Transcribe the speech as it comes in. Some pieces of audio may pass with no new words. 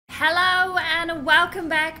Hello and welcome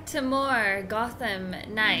back to more Gotham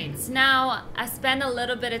Knights. Now, I spent a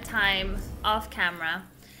little bit of time off camera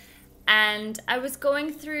and I was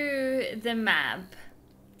going through the map.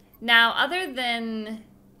 Now, other than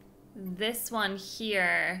this one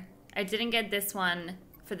here, I didn't get this one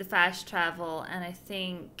for the fast travel, and I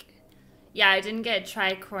think, yeah, I didn't get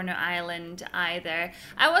Tri-Corner Island either.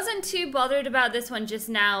 I wasn't too bothered about this one just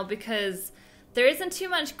now because there isn't too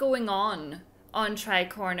much going on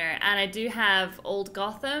Tri-Corner, and I do have Old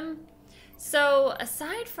Gotham. So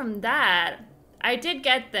aside from that, I did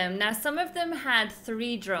get them. Now some of them had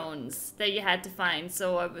 3 drones that you had to find,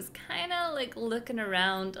 so I was kind of like looking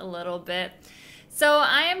around a little bit. So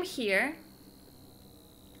I am here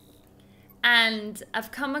and I've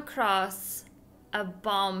come across a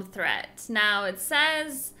bomb threat. Now it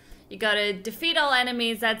says you gotta defeat all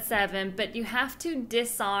enemies at 7, but you have to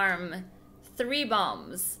disarm 3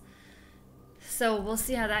 bombs. So we'll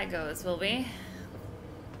see how that goes, will we?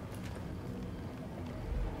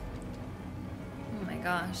 Oh my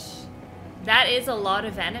gosh. That is a lot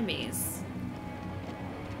of enemies.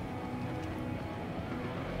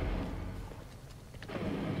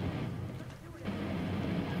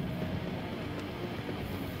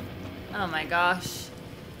 Oh my gosh.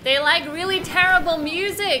 They like really terrible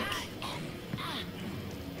music.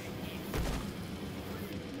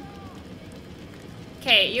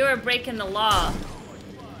 Okay, you are breaking the law.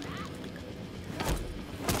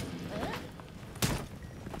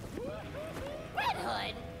 Red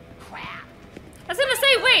Hood? Crap. I was gonna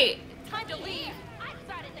say, wait. Time to leave. I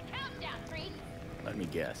started the countdown, Tree. Let me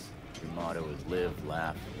guess. Your motto is live,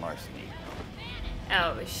 laugh, larceny.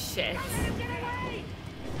 Oh shit.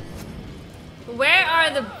 Where are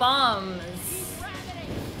the bombs?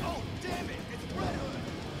 Oh, damn it! It's Red Hood.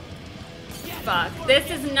 Fuck. This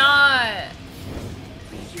is not.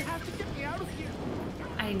 You have to get me out of here.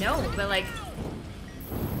 I know, but like.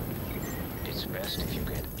 It's best if you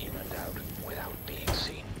get in and out without being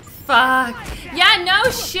seen. Fuck. Yeah, no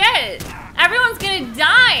shit. Everyone's gonna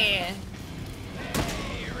die.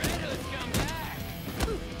 Hey, Red Hood's come back.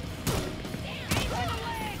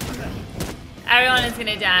 Everyone is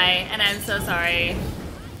gonna die, and I'm so sorry.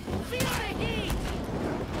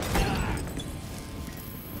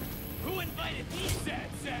 Who invited these sad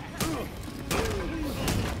sacks?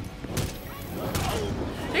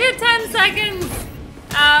 We got 10 seconds.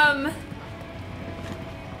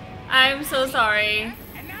 I'm so sorry.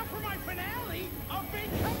 And now for my finale, a big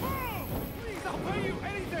kaboom! Please, I'll pay you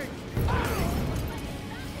anything.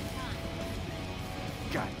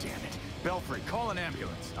 God damn it. Belfry, call an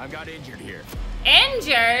ambulance. I've got injured here.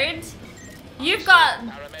 Injured? You've got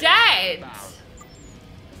dead.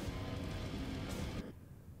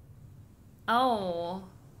 Oh.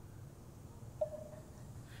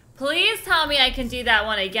 Please tell me I can do that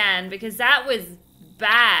one again, because that was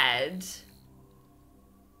bad.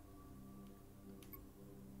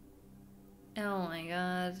 Oh my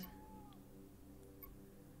god.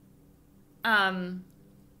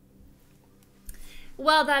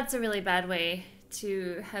 Well, that's a really bad way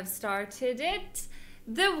to have started it.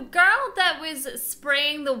 The girl that was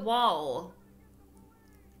spraying the wall.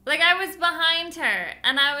 Like, I was behind her,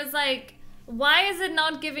 and I was like, why is it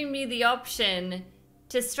not giving me the option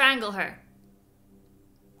to strangle her?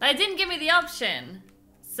 It didn't give me the option.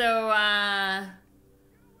 So,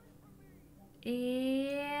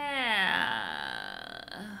 yeah,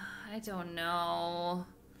 I don't know.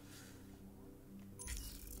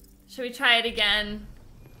 Should we try it again?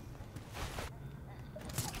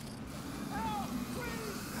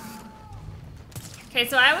 Okay,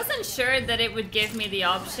 so I wasn't sure that it would give me the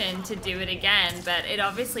option to do it again, but it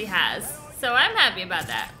obviously has. So I'm happy about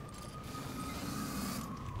that.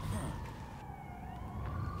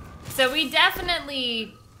 So we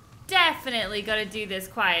definitely gotta do this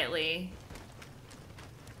quietly.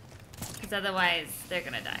 Because otherwise, they're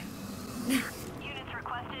gonna die. Units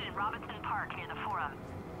requested in Robinson Park near the Forum.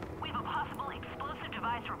 We have a possible explosive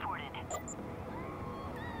device reported.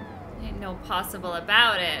 Ain't no possible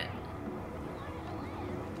about it.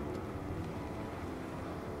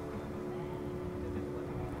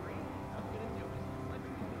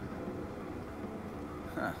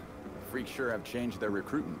 Huh. Freaks sure have changed their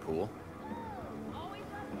recruitment pool.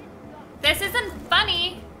 This isn't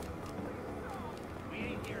funny.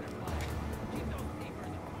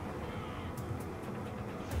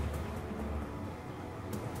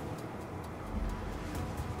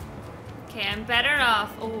 Okay, I'm better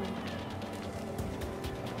off. Oh.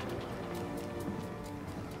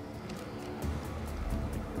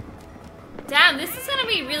 Damn, this is gonna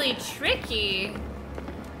be really tricky.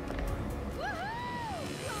 Woohoo!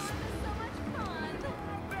 So much fun.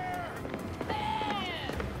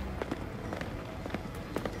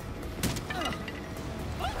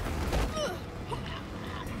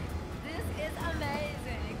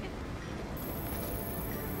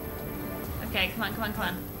 come on, come on, come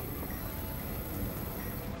on.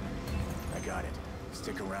 I got it.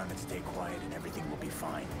 Stick around and stay quiet and everything will be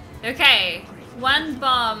fine. Okay, one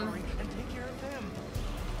bomb. And take care of them.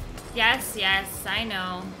 Yes, yes, I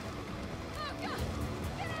know.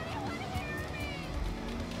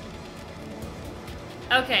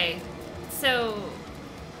 Okay, so...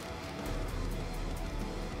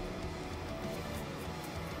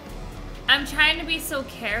 I'm trying to be so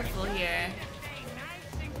careful here.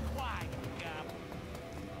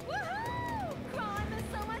 Woohoo! Crime is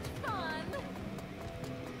so much fun.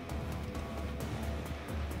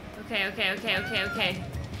 Okay, okay, okay, okay, okay.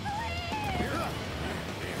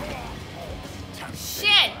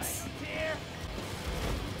 Shit!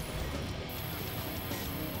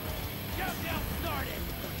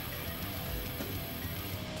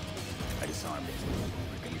 I disarmed it.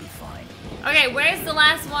 We're gonna be fine. Okay, where's the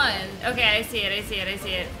last one? Okay, I see it, I see it, I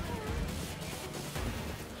see it.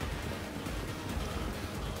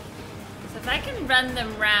 So if I can run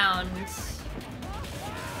them round...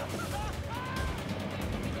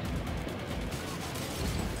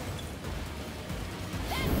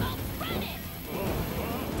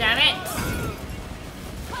 Damn it!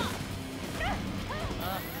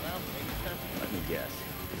 Let me guess.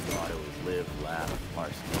 The motto is live, laugh,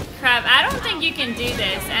 larceny. Crap, I don't think you can do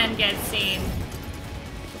this and get seen.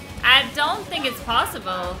 I don't think it's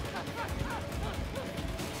possible.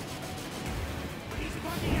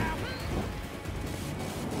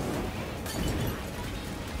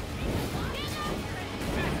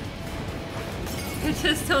 I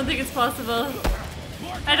just don't think it's possible.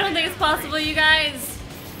 I don't think it's possible, you guys.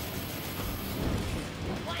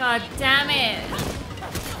 God damn it.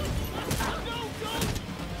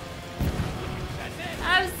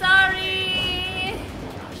 I'm sorry.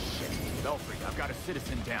 Shit. Belfry, I've got a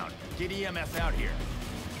citizen down. Get EMS out here.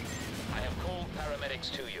 I have called paramedics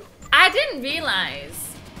to you. I didn't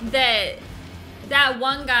realize that that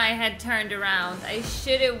one guy had turned around. I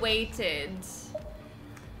should have waited.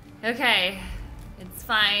 Okay, it's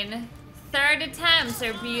fine. Third attempts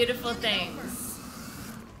are beautiful things.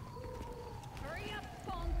 Hurry up,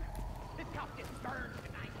 punk. This house gets burned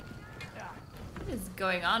tonight. What is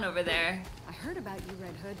going on over there? I heard about you,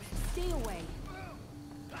 Red Hood. Stay away.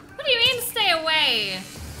 What do you mean stay away?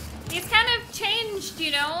 He's kind of changed,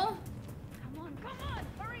 you know? Come on,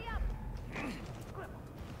 hurry up.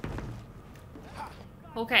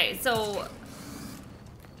 Okay, so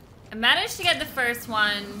I managed to get the first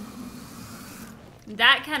one.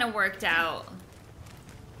 That kind of worked out.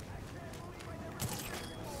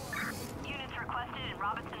 Units requested in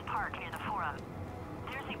Robinson Park near the Forum.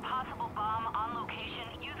 There's a possible bomb on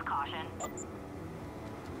location. Use caution.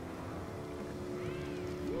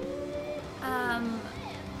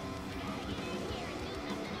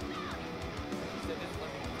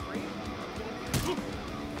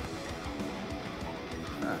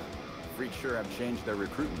 Huh. Freaks sure have changed their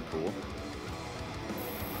recruitment pool.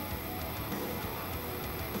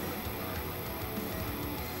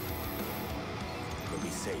 You'll be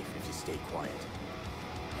safe if you stay quiet.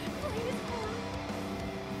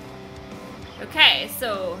 Okay,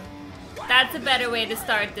 so that's a better way to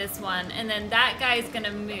start this one. And then that guy's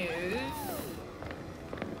gonna move.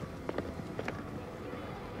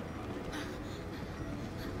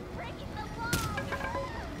 Breaking the law.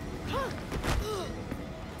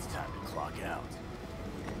 It's time to clock out.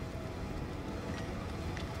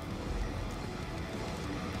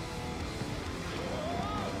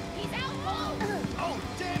 He's out. Oh,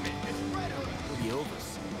 damn it! It's Red Hood! It'll be over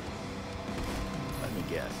soon. Let me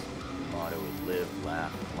guess. The motto is live,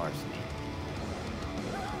 laugh, larceny.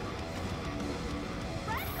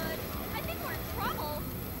 Red Hood, I think we're in trouble.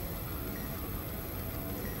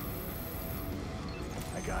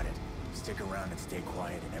 I got it. Stick around and stay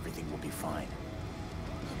quiet and everything will be fine.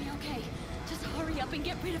 We'll be okay. Just hurry up and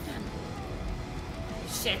get rid of them.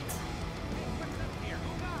 Shit.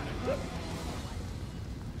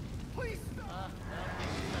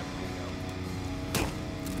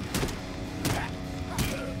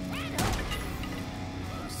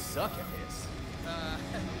 You suck at this.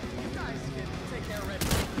 You guys can take care of Red.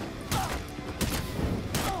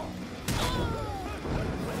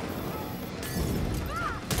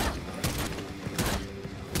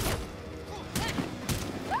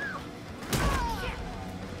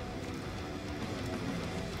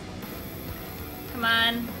 Come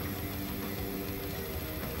on.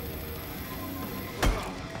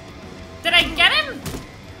 Did I get him?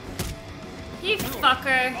 You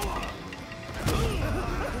fucker.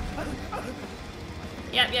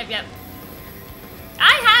 Yep.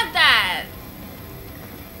 I had that!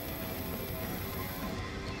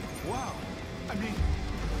 Wow. I mean,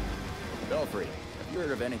 Belfry, have you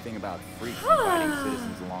heard of anything about freaks inviting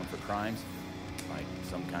citizens along for crimes? Like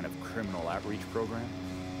some kind of criminal outreach program?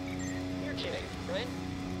 You're kidding, right?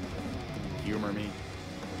 Humor me?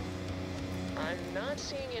 I'm not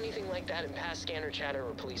seeing anything like that in past scanner chatter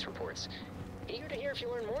or police reports. Eager to hear if you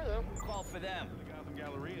learn more, though. Call for them. The Gotham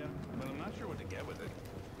Galleria, but I'm not sure what to get with it.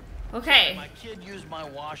 Okay. My kid used my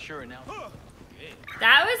washer and now...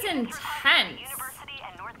 That was intense. University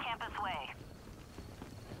and North Campus Way.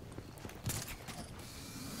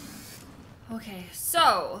 Okay,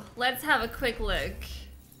 so let's have a quick look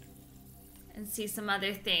and see some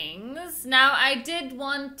other things. Now, I did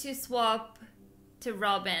want to swap to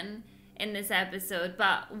Robin in this episode,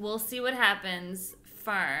 but we'll see what happens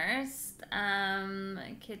first.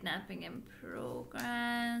 Kidnapping in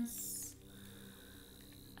progress.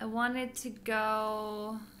 I wanted to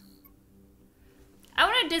go...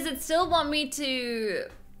 does it still want me to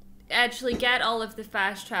actually get all of the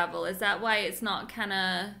fast travel? Is that why it's not kind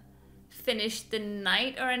of finished the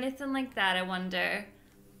night or anything like that, I wonder?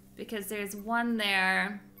 Because there's one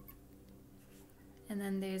there, and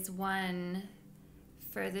then there's one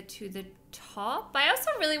further to the top. I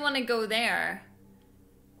also really want to go there,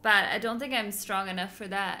 but I don't think I'm strong enough for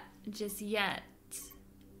that just yet.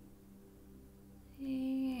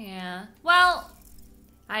 Yeah, well,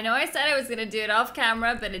 I know I said I was gonna do it off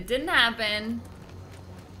camera, but it didn't happen.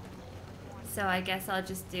 So I guess I'll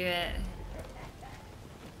just do it.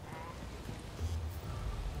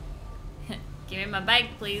 Give me my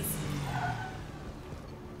bike, please.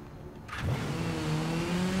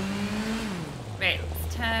 Right,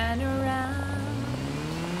 let's turn around.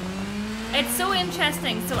 It's so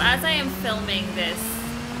interesting. So as I am filming this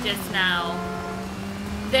just now,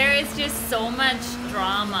 there is just so much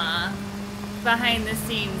drama behind the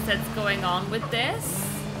scenes that's going on with this.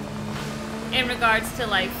 In regards to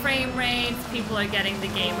like frame rates, people are getting the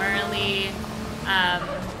game early.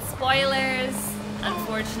 Spoilers,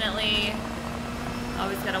 unfortunately.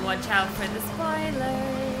 Always gotta watch out for the spoilers.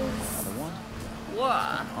 Another one?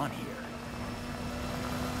 Whoa. On here.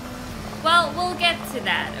 Well, we'll get to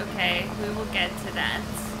that, okay? We will get to that.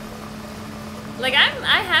 Like,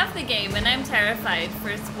 I have the game and I'm terrified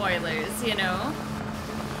for spoilers, you know?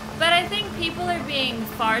 But I think people are being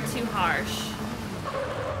far too harsh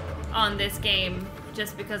on this game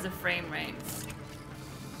just because of frame rates.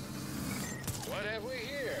 What have we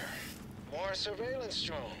here? More surveillance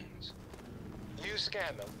drones. You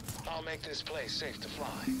scan them. I'll make this place safe to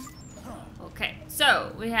fly. Okay,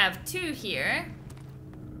 so we have 2 here.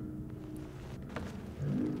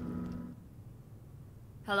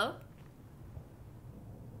 Hello?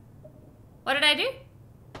 What did I do?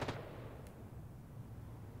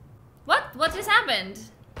 What? What just happened?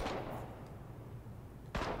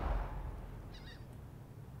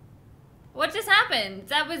 What just happened?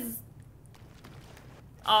 That was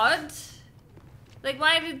odd. Like,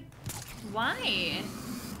 why?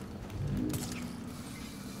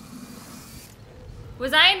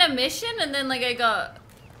 Was I in a mission and then like I got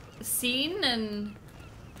seen and...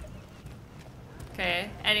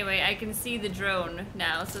 Okay, anyway, I can see the drone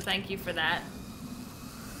now, so thank you for that.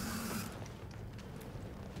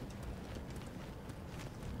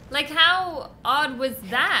 Like, how odd was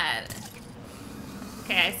that?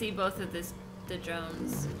 Okay, I see both of the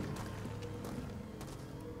drones.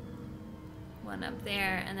 One up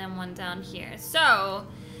there, and then one down here. So,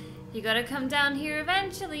 you gotta come down here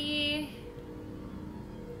eventually.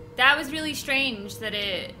 That was really strange that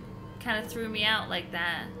it kind of threw me out like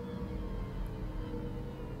that.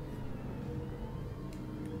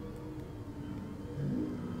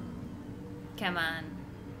 Come on.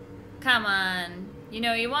 Come on. You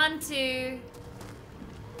know you want to.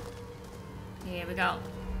 Here we go.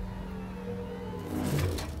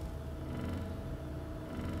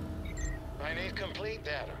 I need complete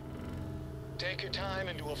data. Take your time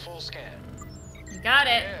and do a full scan. You got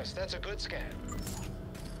it. Yes, that's a good scan.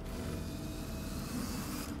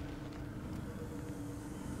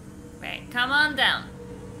 Right, come on down.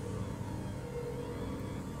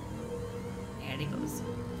 There he goes.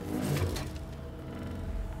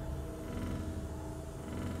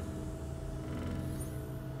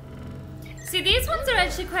 See, these ones are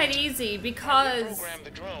actually quite easy because... Program the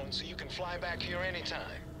drone so you can fly back here anytime.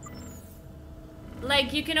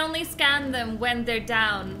 Like, you can only scan them when they're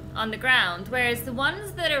down on the ground, whereas the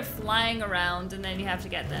ones that are flying around and then you have to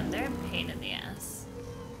get them, they're a pain in the ass.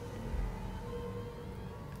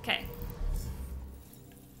 Okay.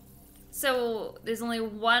 So, there's only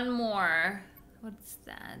one more. What's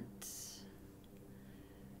that?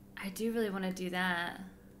 I do really want to do that.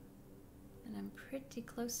 And I'm pretty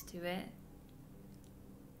close to it.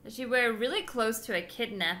 Actually, we're really close to a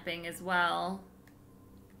kidnapping as well.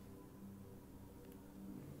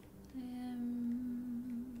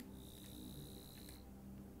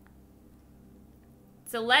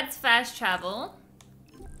 So let's fast travel.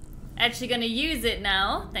 Actually gonna use it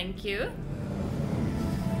now, thank you.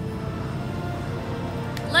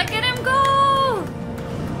 Look at him go!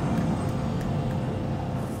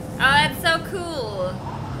 Oh, that's so cool.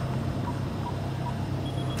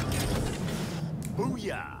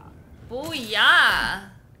 Booyah! Booyah!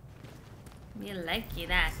 Me likey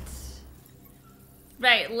that.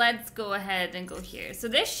 Right, let's go ahead and go here. So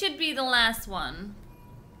this should be the last one.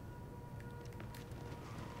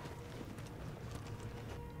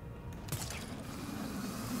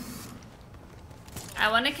 I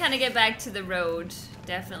want to kind of get back to the road,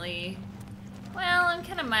 definitely. Well, I'm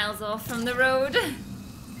kind of miles off from the road.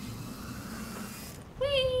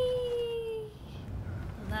 Whee!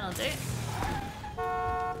 Well, that'll do.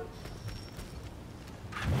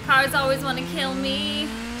 Cars always want to kill me.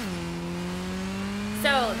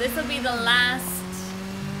 So, this will be the last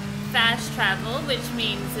fast travel, which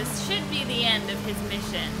means this should be the end of his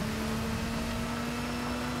mission.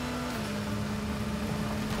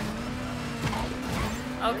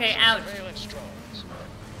 Okay, ouch. Surveillance drones.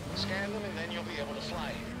 Scan them and then you'll be able to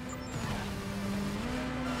fly here.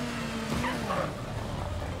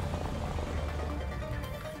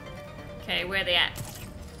 Okay, where are they at?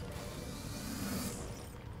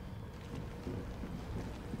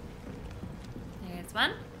 There's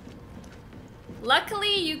one.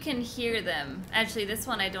 Luckily, you can hear them. Actually, this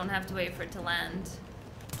one I don't have to wait for it to land.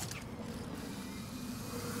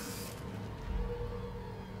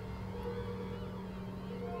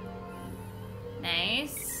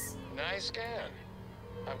 Nice. Nice scan.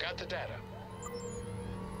 I've got the data.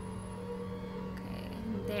 Okay,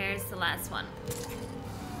 there's the last one.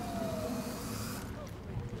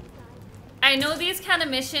 I know these kind of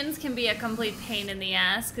missions can be a complete pain in the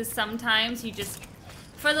ass because sometimes you just,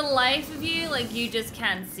 for the life of you, like you just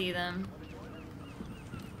can't see them.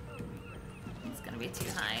 It's gonna be too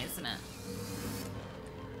high, isn't it?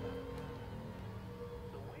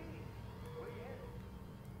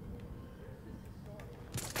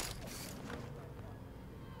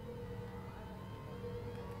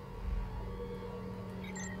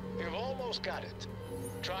 You've almost got it.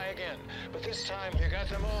 Try again, but this time you got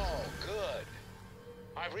them all. Good.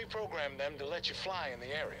 I've reprogrammed them to let you fly in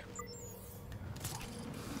the area.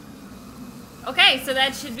 Okay, so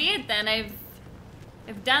that should be it then.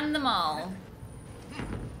 I've done them all.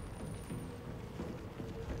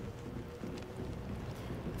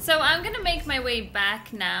 So I'm gonna make my way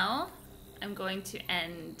back now. I'm going to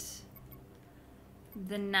end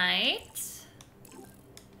the night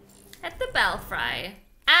at the Belfry.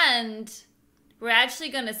 And we're actually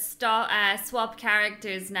gonna swap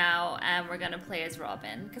characters now, and we're gonna play as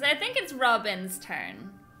Robin. Because I think it's Robin's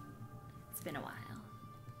turn. It's been a while.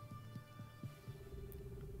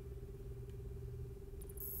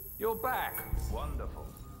 You're back. Wonderful.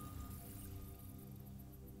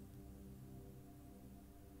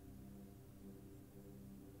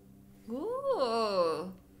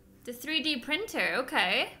 Ooh, the 3D printer,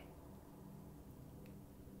 okay.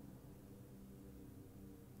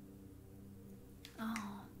 Oh,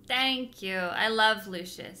 thank you. I love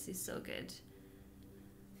Lucius, he's so good.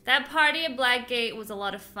 That party at Blackgate was a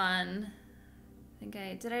lot of fun.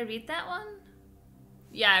 Did I read that one?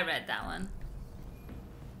 Yeah, I read that one.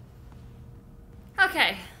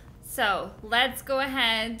 Okay, so let's go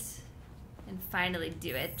ahead and finally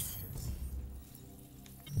do it.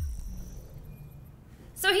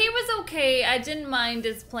 So he was okay. I didn't mind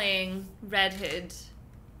as playing Red Hood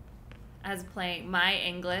as playing my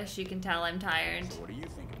English. You can tell I'm tired. So what do you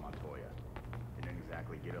think of Montoya? Didn't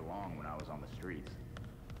exactly get along when I was on the streets.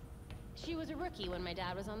 She was a rookie when my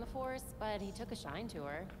dad was on the force, but he took a shine to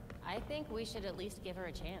her. I think we should at least give her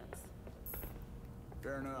a chance.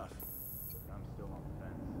 Fair enough. I'm still on the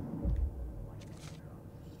fence.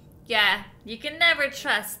 Yeah, you can never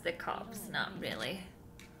trust the cops. Not really.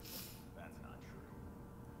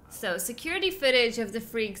 So, security footage of the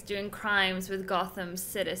freaks doing crimes with Gotham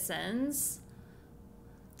citizens.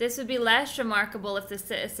 This would be less remarkable if the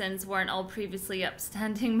citizens weren't all previously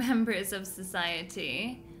upstanding members of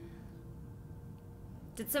society.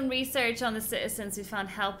 Did some research on the citizens we found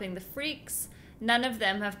helping the freaks. None of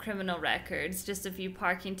them have criminal records, just a few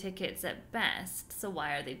parking tickets at best. So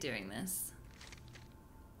why are they doing this?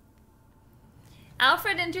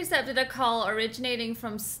 Alfred intercepted a call originating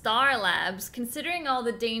from Star Labs. Considering all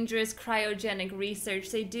the dangerous cryogenic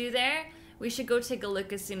research they do there, we should go take a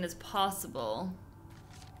look as soon as possible.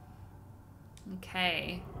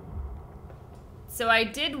 Okay. So I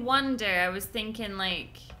did wonder, I was thinking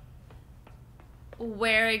like,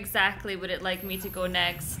 where exactly would it like me to go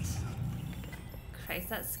next? Christ,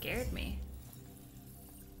 that scared me.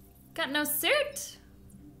 Got no suit?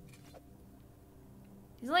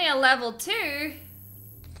 He's only a level 2.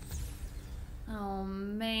 Oh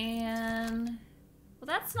man. Well,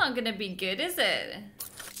 that's not gonna be good, is it?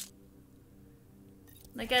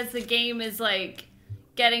 Like, as the game is like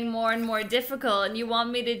getting more and more difficult and you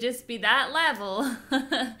want me to just be that level.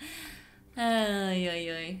 Ay,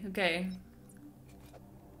 ay, ay. Okay.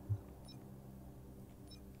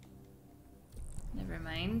 Never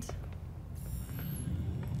mind.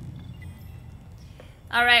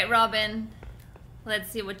 Alright, Robin.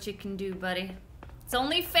 Let's see what you can do, buddy. It's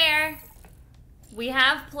only fair. We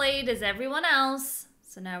have played as everyone else,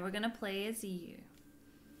 so now we're gonna play as you.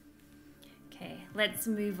 Okay, let's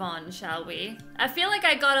move on, shall we? I feel like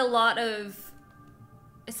I got a lot of...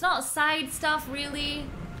 It's not side stuff, really,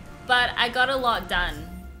 but I got a lot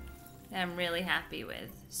done that I'm really happy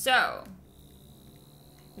with. So,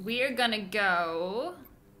 we're gonna go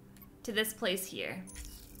to this place here.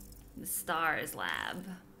 The Stars Lab.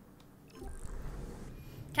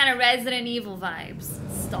 Kind of Resident Evil vibes.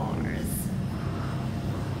 Stars.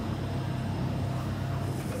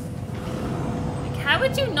 Like, how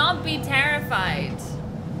would you not be terrified?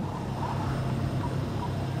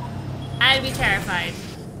 I'd be terrified.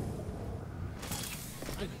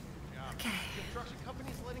 Okay. Construction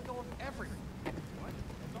companies letting go of everything. What?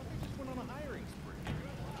 I thought they just went on a hiring spree.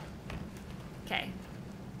 Okay.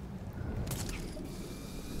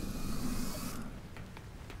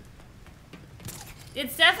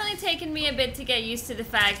 It's definitely taken me a bit to get used to the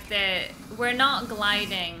fact that we're not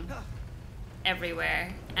gliding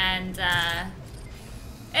everywhere, and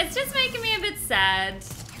it's just making me a bit sad,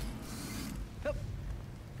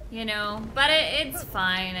 you know, but it's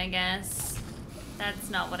fine, I guess. That's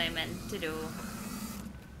not what I meant to do.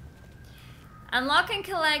 Unlock and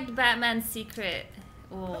collect Batman's secret.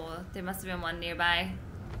 Oh, there must have been one nearby.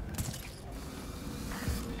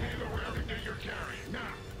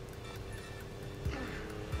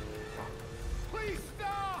 Please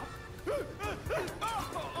stop!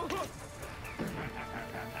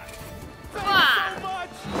 Ah. So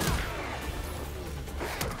much!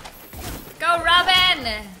 Go,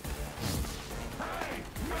 Robin!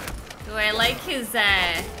 Do I like his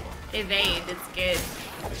evade? It's good.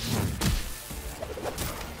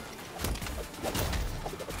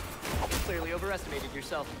 Clearly overestimated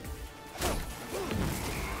yourself.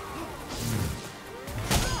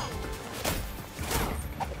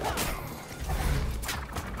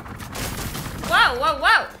 Whoa, whoa,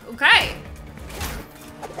 whoa! Okay.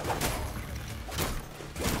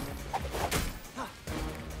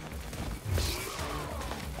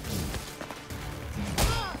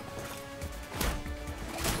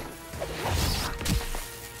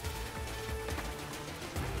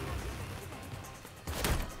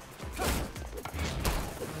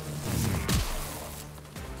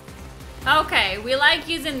 Okay, we like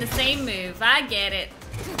using the same move. I get it.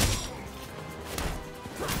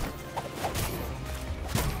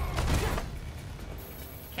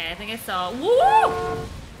 Okay, I think I saw. Woo!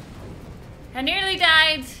 I nearly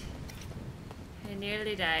died. I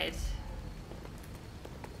nearly died.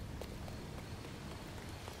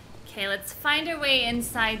 Okay, let's find our way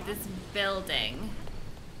inside this building.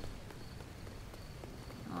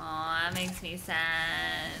 Aw, that makes me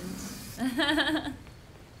sad.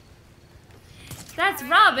 That's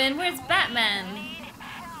Robin. Where's Batman?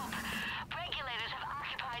 Regulators have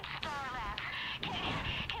occupied Star Labs.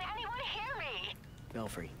 Can anyone hear me?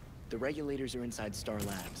 Belfry, the regulators are inside Star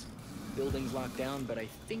Labs. Building's locked down, but I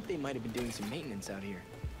think they might have been doing some maintenance out here.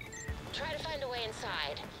 Try to find a way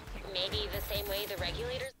inside. Maybe the same way the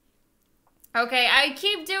regulators... Okay, I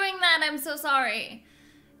keep doing that. I'm so sorry.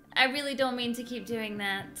 I really don't mean to keep doing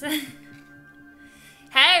that.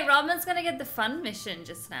 Hey, Robin's gonna get the fun mission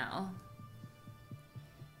just now.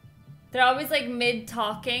 They're always like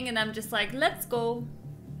mid-talking and I'm just like, let's go.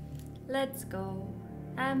 Let's go.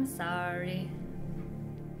 I'm sorry.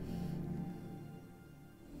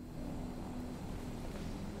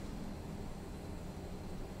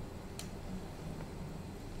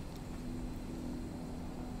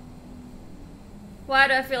 Why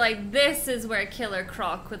do I feel like this is where Killer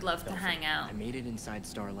Croc would love to hang out? I made it inside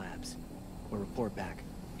Star Labs. We'll report back.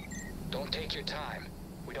 Don't take your time.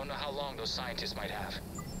 We don't know how long those scientists might have.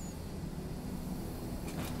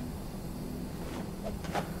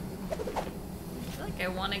 I feel like I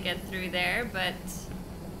want to get through there, but...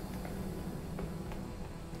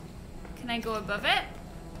 Can I go above it?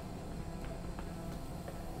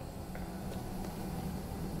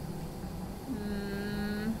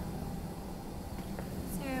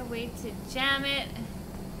 jam it.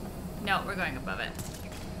 No, we're going above it.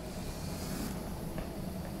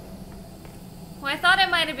 Well, I thought it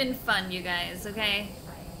might have been fun, you guys, okay?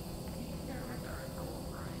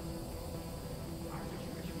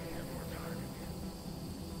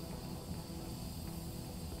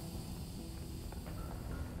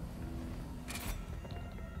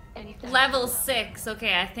 Level 6.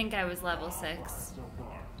 Okay, I think I was level 6.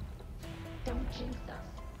 Don't jinx us.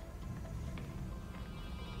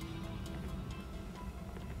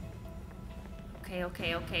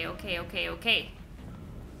 Okay.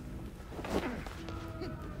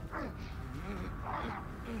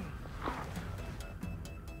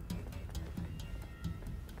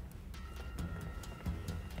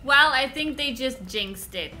 Well, I think they just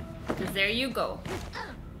jinxed it. Because there you go.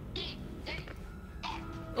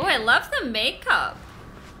 Oh, I love the makeup.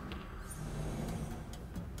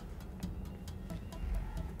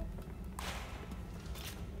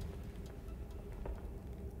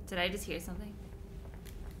 Did I just hear something?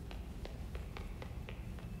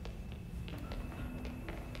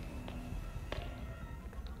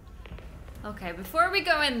 Okay, before we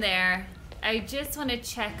go in there, I just want to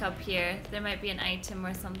check up here. There might be an item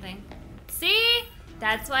or something. See?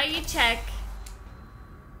 That's why you check.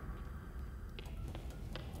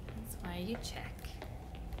 That's why you check.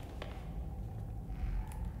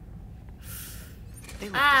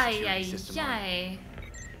 Ay.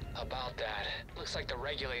 About that, looks like the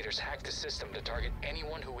regulators hacked the system to target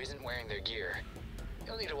anyone who isn't wearing their gear.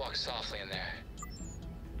 You'll need to walk softly in there.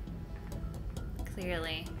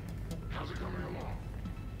 Clearly. How's it coming along?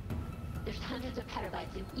 There's hundreds of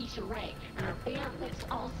petabytes in each array, and our bandwidth's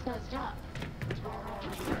all scuzzed up.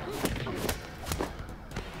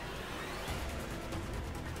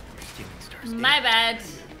 My bad.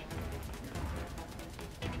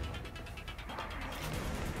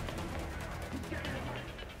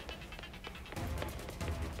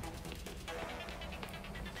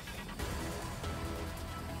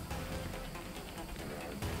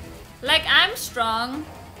 Like, I'm strong,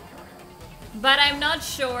 but I'm not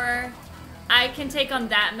sure I can take on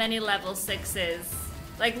that many level 6s.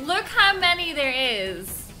 Like, look how many there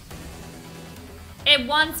is. It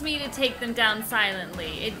wants me to take them down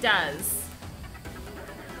silently. It does.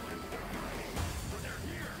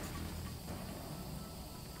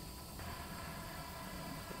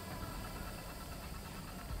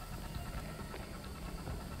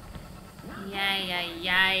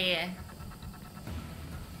 Yeah.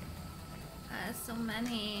 So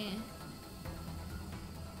many.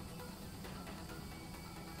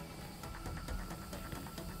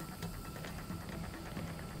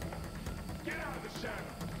 Get out of the shadow.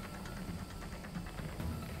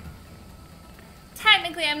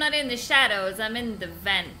 Technically, I'm not in the shadows. I'm in the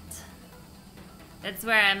vent. That's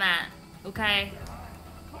where I'm at. Okay?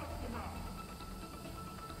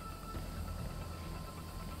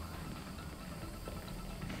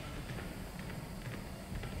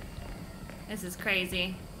 This is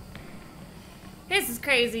crazy. This is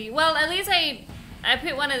crazy. Well, at least I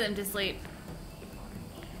put one of them to sleep.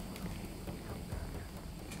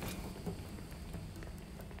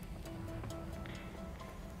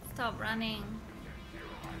 Stop running.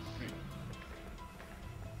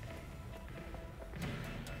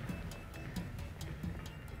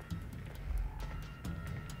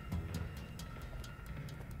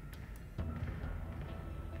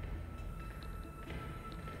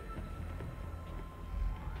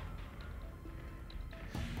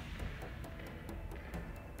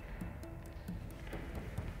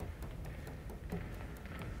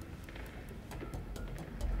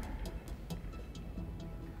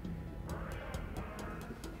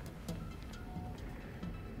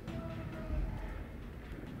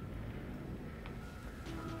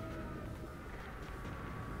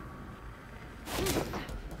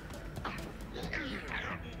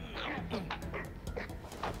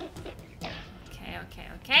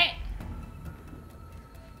 Okay.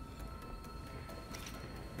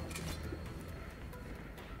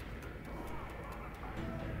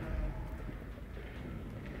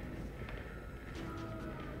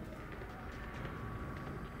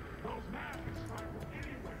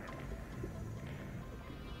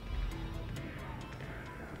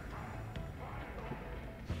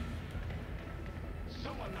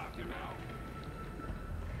 Someone knocked him out.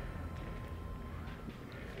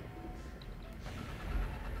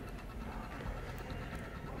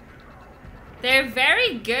 They're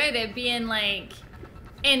very good at being, like,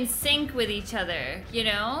 in sync with each other, you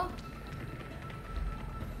know?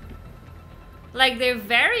 Like, they're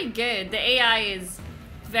very good. The AI is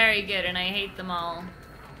very good, and I hate them all.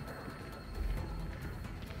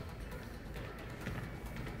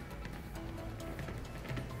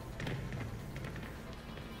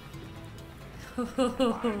 Oh,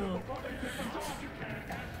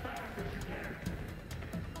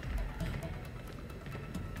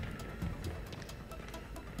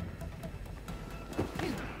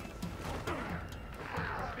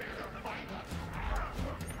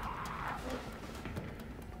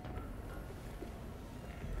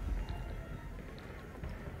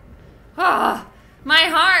 my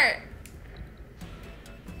heart!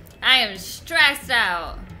 I am stressed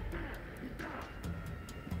out.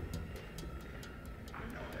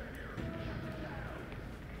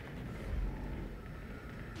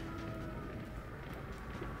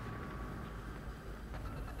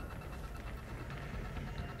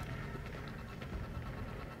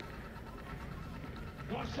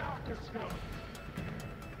 Watch out, Disco.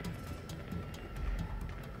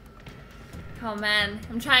 Oh man,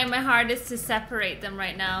 I'm trying my hardest to separate them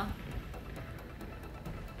right now.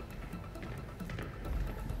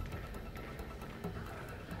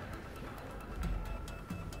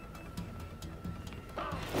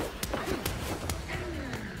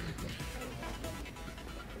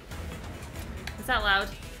 Is that loud?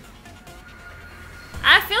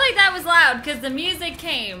 I feel like that was loud because the music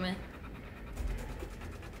came.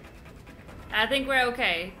 I think we're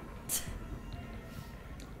okay.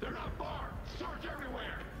 They're not far. Search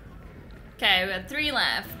everywhere. Okay, we got 3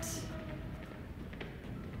 left.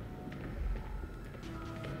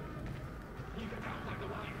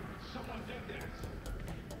 Someone did this.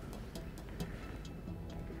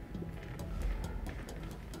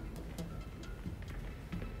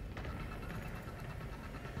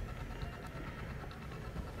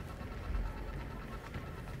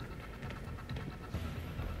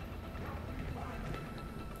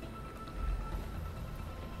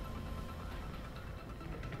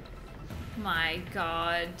 My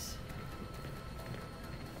God.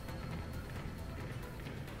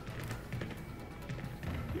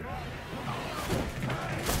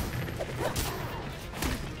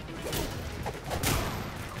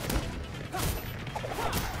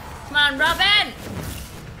 Come on, Robin!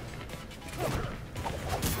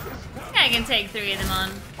 I can take 3 of them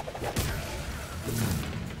on.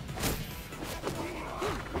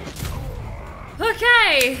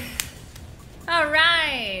 Okay. All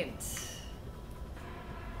right.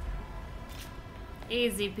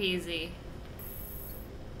 Easy peasy.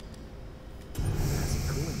 Classic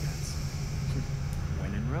cooling guns.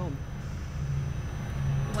 When in Rome.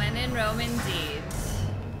 When in Rome, indeed.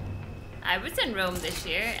 I was in Rome this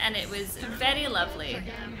year, and it was very lovely.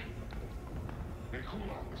 They cool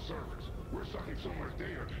off the surface. We're sucking so much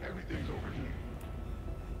data, everything's overheating.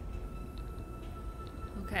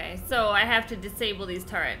 Okay, so I have to disable these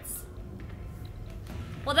turrets.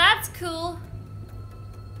 Well, that's cool.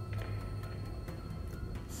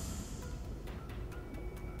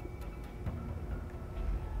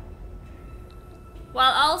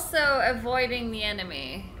 While also avoiding the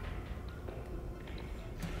enemy.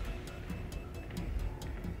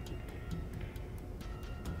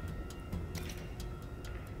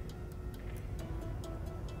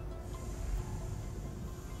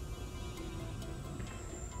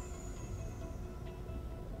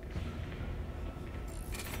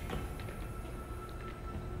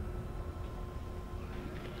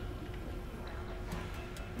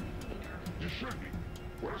 You should be.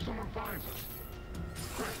 What if someone finds us?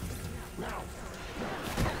 Quick, now.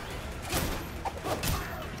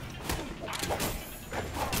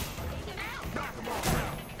 Knock him off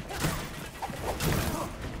now.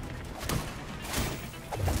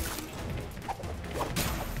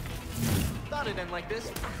 Thought it'd end like this.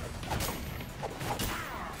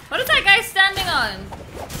 What is that guy standing on?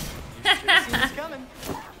 Should've seen this coming.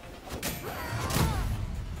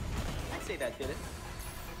 I'd say that did it.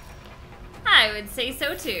 I would say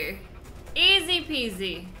so too. Easy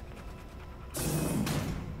peasy.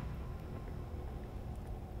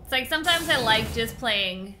 It's like sometimes I like just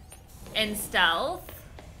playing in stealth.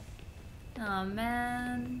 Oh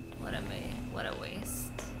man, what a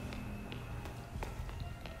waste.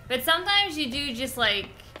 But sometimes you do just like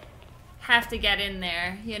have to get in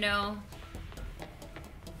there, you know?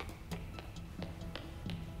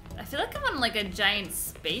 I feel like I'm on like a giant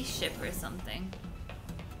spaceship or something.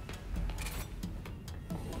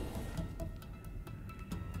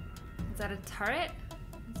 Is that a turret?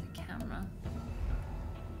 It's a camera.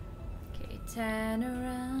 Okay, turn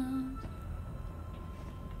around.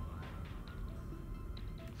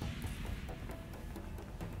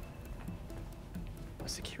 A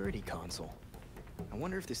security console. I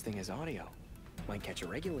wonder if this thing has audio. Might catch a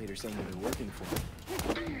regulator saying that we're working for him.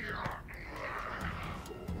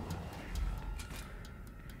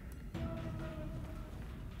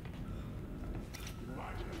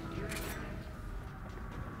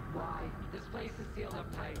 This place is sealed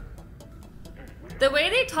up tight. The way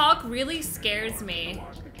they talk really scares me.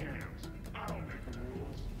 Watch the cams. I don't make the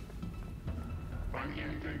rules. Find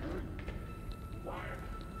anything good? Wyatt,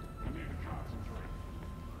 I need to concentrate.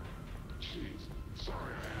 Jeez,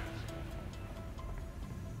 sorry I asked.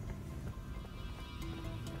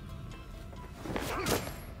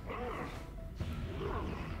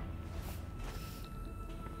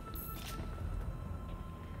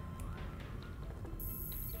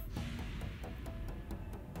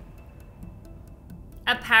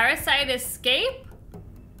 A parasite escape?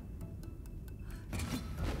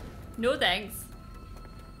 No thanks.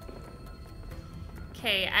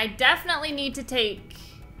 Okay, I definitely need to take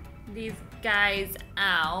these guys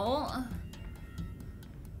out.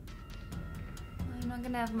 I'm not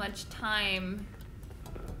gonna have much time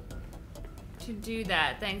to do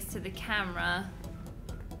that thanks to the camera.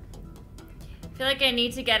 I feel like I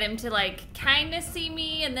need to get him to like kind of see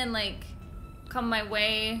me and then like come my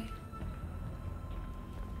way.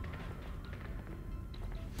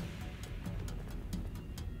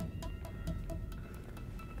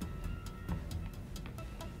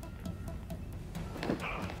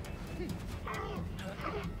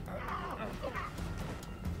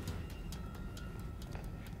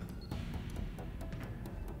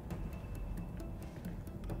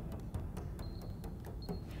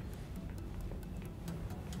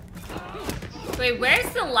 Wait,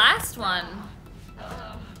 where's the last one?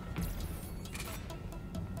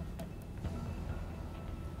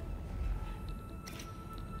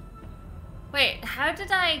 Wait, how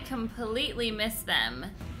did I completely miss them?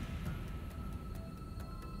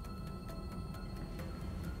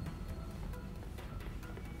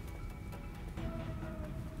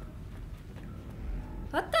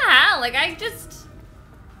 What the hell? Like, I just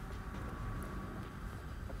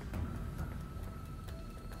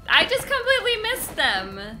completely missed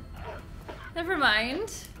them. Never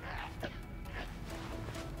mind.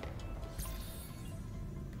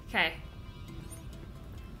 Okay.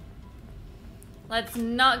 Let's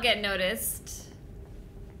not get noticed.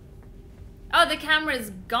 Oh, the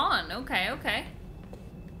camera's gone. Okay, okay.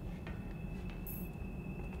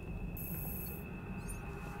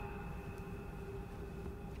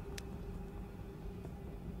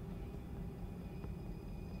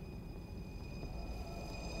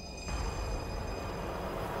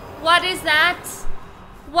 What is that?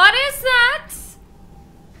 What is that?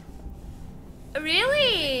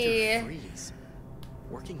 Really? Freeze.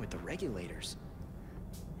 Working with the regulators.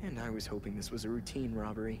 And I was hoping this was a routine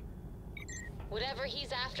robbery. Whatever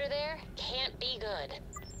he's after there can't be good.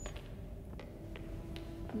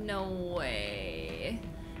 No way.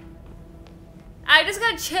 I just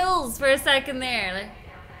got chills for a second there. Like,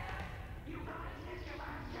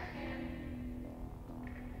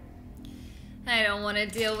 I don't want to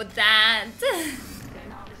deal with that.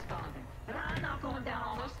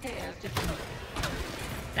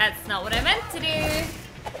 That's not what I meant to do.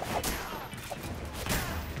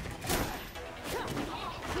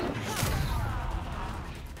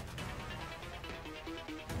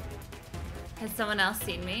 Has someone else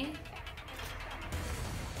seen me?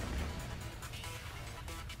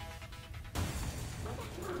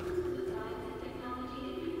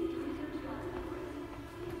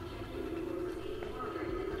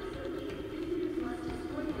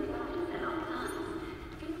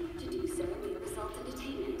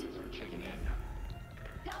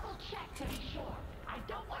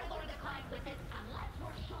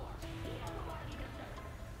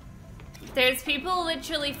 There's people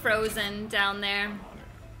literally frozen down there.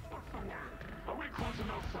 Are we close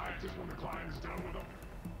enough scientists when the client is done with them?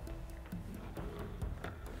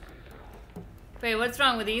 Wait, what's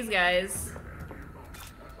wrong with these guys?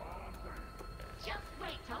 Just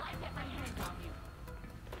wait till I get my hands on you.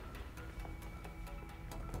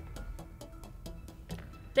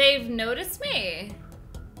 They've noticed me.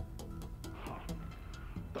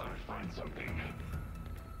 Thought I'd find something.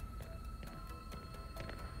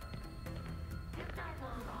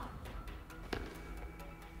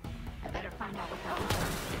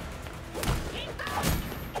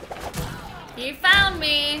 You found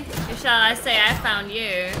me. Or shall I say I found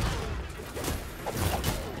you?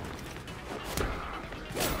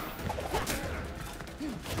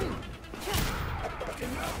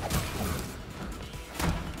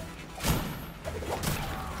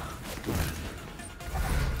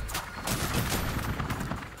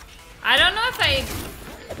 I don't know if I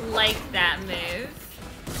like that move.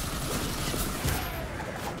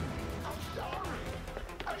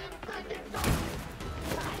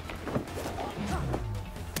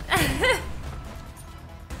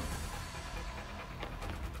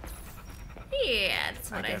 Yeah,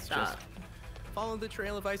 that's what I thought. Follow the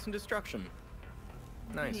trail of ice and destruction.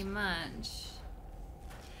 Nice. Pretty much.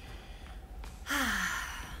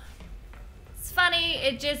 It's funny,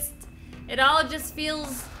 it all just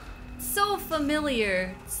feels so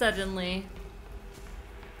familiar suddenly.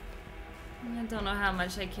 I don't know how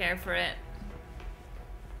much I care for it.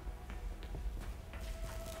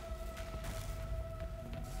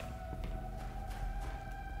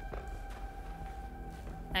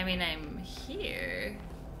 I mean, I'm here.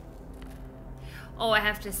 Oh, I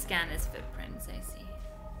have to scan his footprints, I see.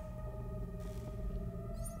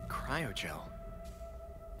 Cryogel.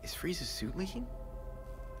 Is Freeze's suit leaking?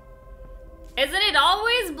 Isn't it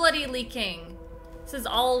always bloody leaking? This is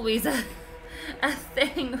always a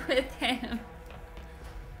thing with him.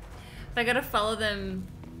 If I gotta follow them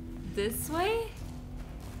this way?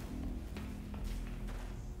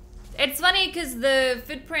 It's funny because the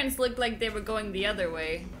footprints looked like they were going the other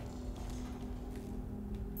way.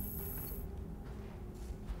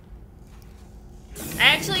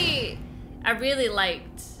 I really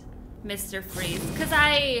liked Mr. Freeze because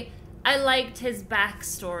I liked his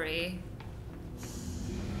backstory.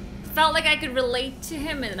 Felt like I could relate to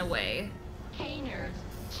him in a way. Hey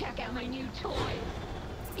nerds, check out my new toy.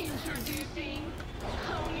 Introducing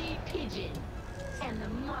Honey Pigeon and the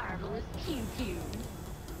marvelous Pew Pew.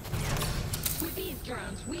 With these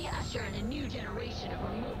drones, we usher in a new generation of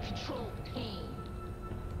remote-controlled pain.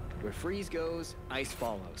 Where Freeze goes, ice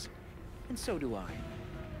follows. And so do I.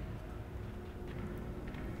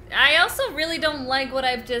 I also really don't like what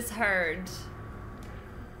I've just heard.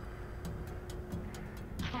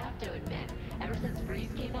 I have to admit, ever since Freeze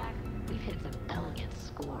came back, we've hit some elegant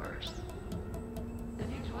scores. The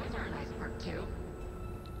new toys are a nice perk too.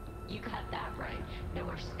 You got that right. No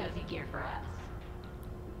more scuzzy gear for us.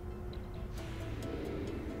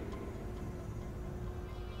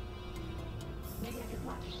 Maybe I could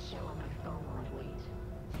watch a show on my phone while I wait.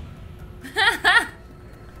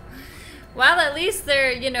 Well, at least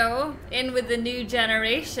they're, you know, in with the new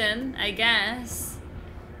generation, I guess.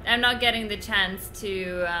 I'm not getting the chance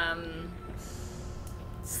to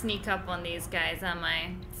sneak up on these guys, am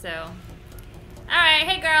I? So, alright,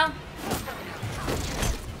 hey girl.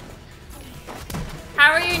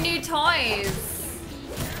 How are your new toys?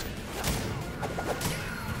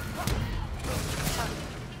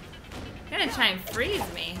 You're gonna try and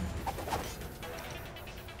freeze me.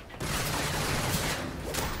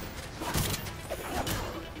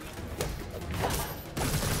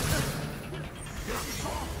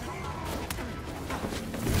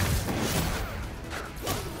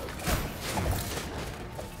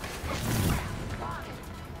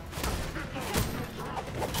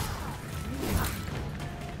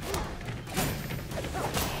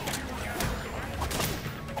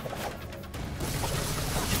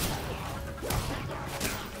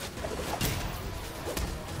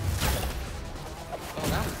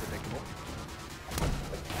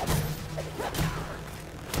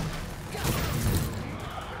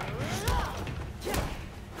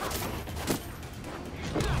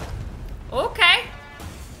 Okay.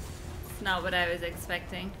 It's not what I was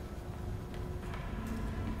expecting.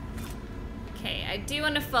 Okay, I do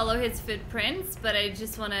want to follow his footprints, but I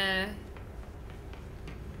just want to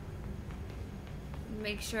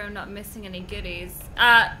make sure I'm not missing any goodies.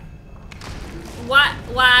 What?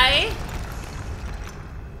 Why?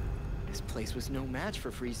 This place was no match for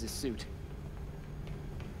Freeze's suit.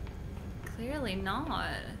 Clearly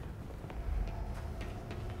not.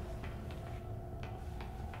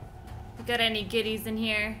 We got any goodies in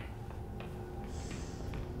here?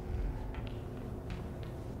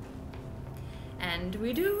 And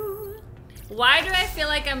we do. Why do I feel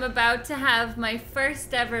like I'm about to have my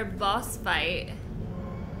first ever boss fight?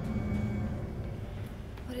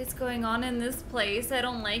 What is going on in this place? I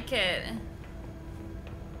don't like it.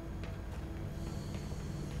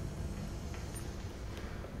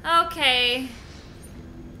 Okay.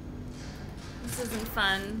 This isn't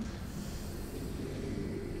fun.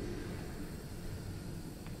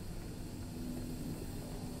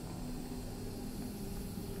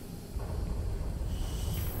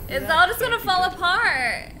 It's all just gonna fall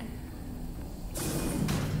apart.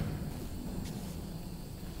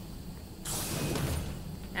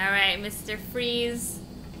 Alright, Mr. Freeze.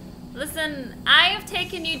 Listen, I have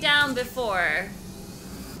taken you down before.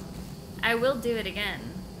 I will do it again.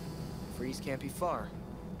 Freeze can't be far.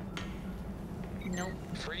 Nope.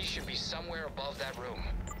 Freeze should be somewhere above that room.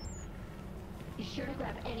 Be sure to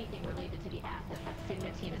grab anything related to the assets that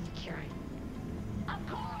Sigma team is securing. Of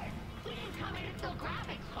course! We didn't come in to steal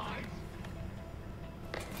graphics cards!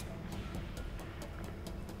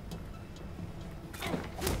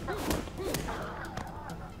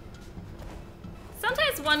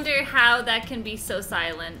 always wonder how that can be so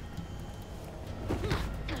silent.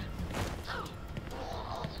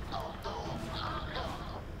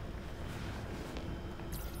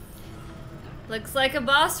 Looks like a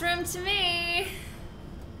boss room to me.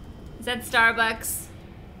 Is that Starbucks?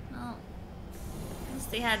 Well, I guess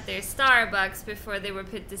they had their Starbucks before they were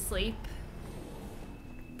put to sleep.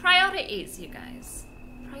 Priorities, you guys.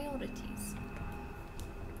 Priorities.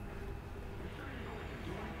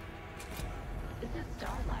 This is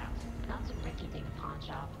Star Labs, not some rinky-dink pawn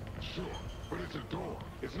shop. Sure, but it's a door.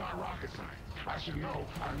 It's not rocket science. I should know.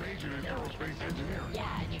 I majored in aerospace engineering.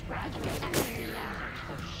 Yeah, and you graduated.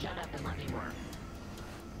 So shut up and let me work.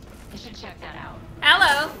 You should check that out.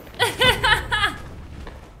 Hello.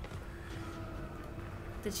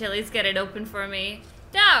 The Chili's get it open for me.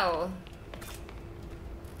 No.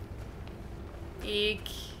 Eek.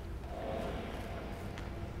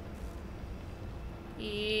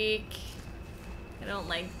 Eek. I don't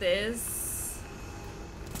like this.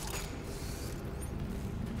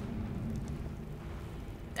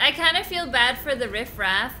 I kind of feel bad for the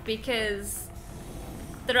riffraff because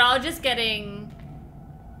they're all just getting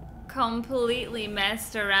completely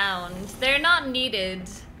messed around. They're not needed.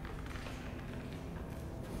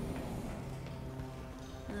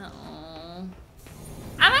 Uh-oh.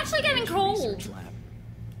 I'm actually getting cold.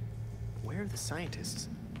 Where are the scientists?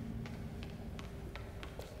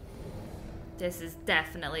 This is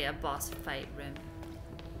definitely a boss fight room.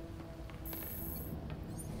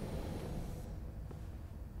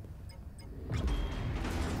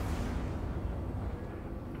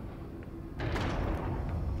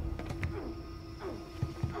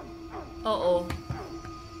 Uh-oh.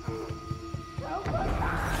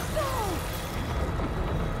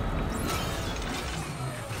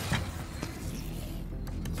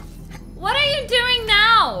 What are you doing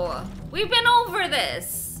now? We've been over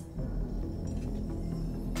this.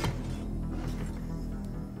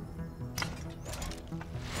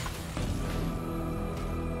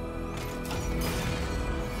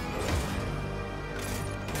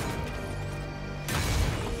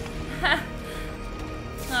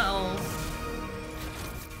 Uh-oh.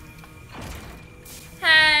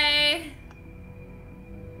 Hey.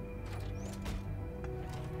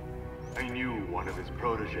 I knew one of his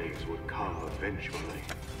proteges would come eventually.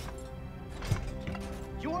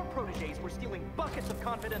 Your proteges were stealing buckets of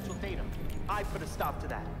confidential data. I put a stop to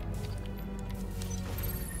that.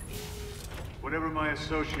 Whatever my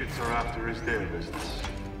associates are after is their business.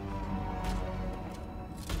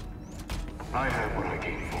 I have what I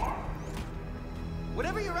came for.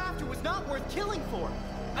 Whatever you're after was not worth killing for.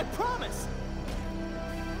 I promise.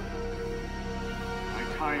 My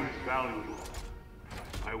time is valuable.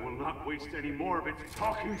 I will not waste any more of it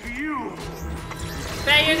talking to you.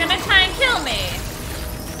 Bet you're gonna try and kill me.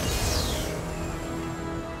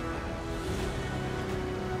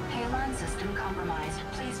 Alarm system compromised.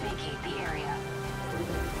 Please vacate the area.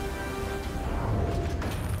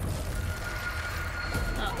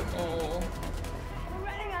 Uh-oh. We're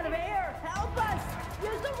running out of air. Help us!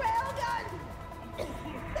 Use the railgun!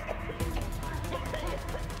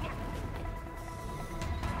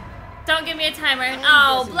 Don't give me a timer.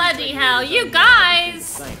 Oh, bloody hell. You guys!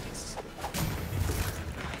 Scientists.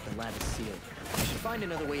 The lab is sealed. I should find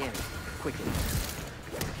another way in. Quickly.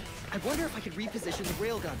 I wonder if I could reposition the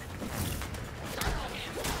railgun.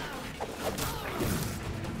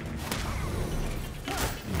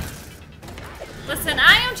 Listen,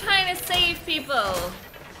 I am trying to save people.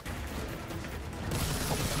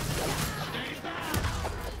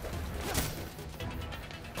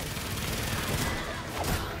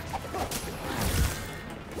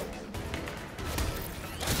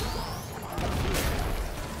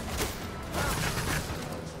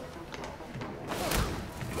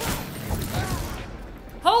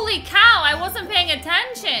 Holy cow, I wasn't paying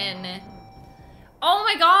attention. Oh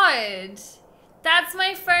my god. That's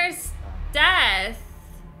my first death.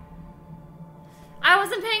 I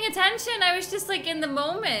wasn't paying attention. I was just like in the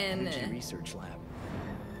moment. Energy research lab.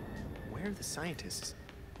 Where are the scientists?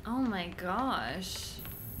 Oh my gosh.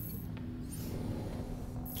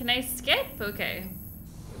 Can I skip? Okay.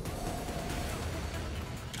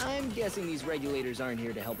 I'm guessing these regulators aren't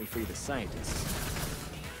here to help me free the scientists.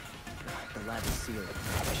 The lab is sealed.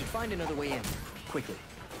 I should find another way in. Quickly.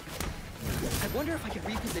 I wonder if I could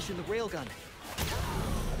reposition the railgun.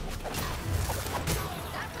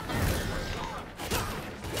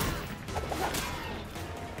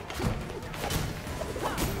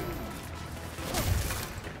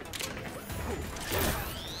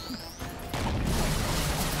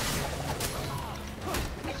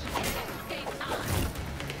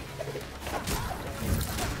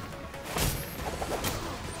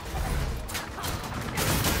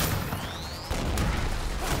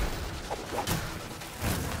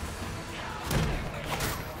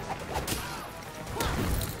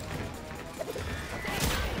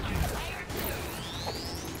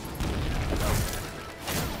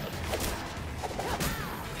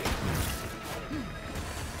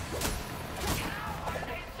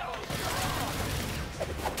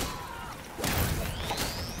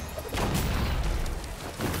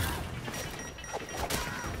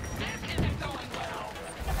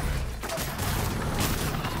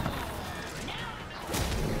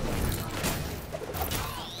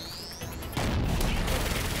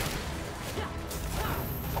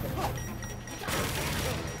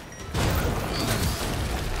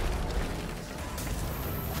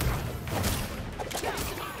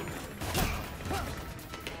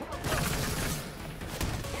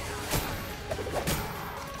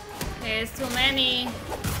 There's too many.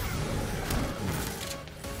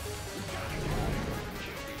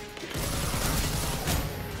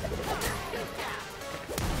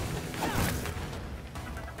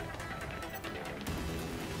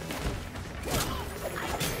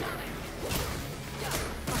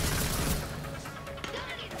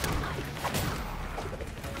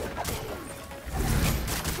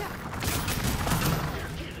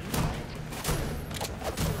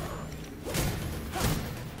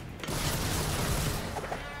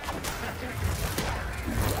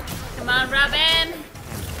 Come on, Robin.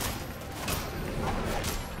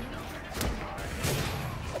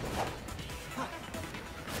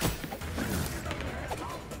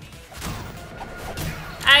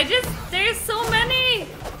 There's so many.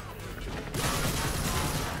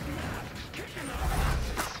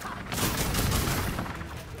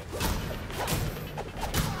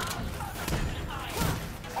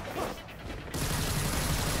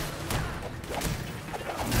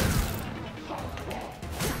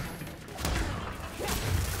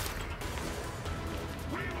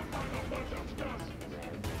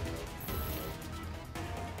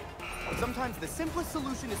 Sometimes the simplest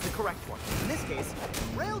solution is the correct one. In this case,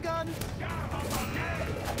 railgun!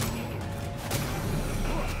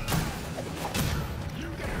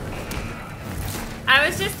 I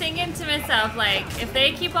was just thinking to myself, like, if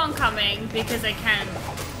they keep on coming because I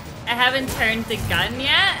haven't turned the gun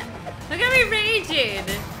yet, look at me raging.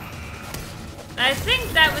 I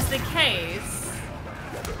think that was the case.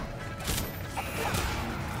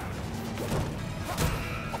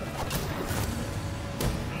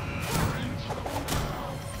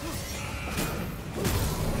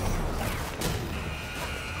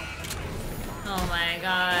 Oh my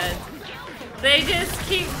god. They just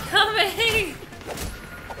keep coming.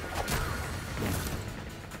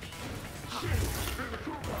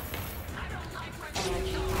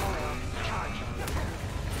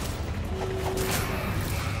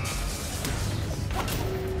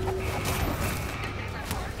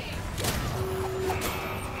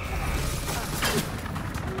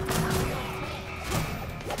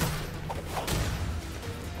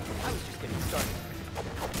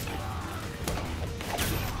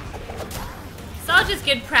 It's all just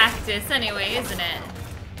good practice anyway, isn't it?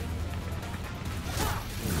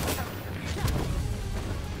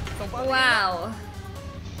 Wow.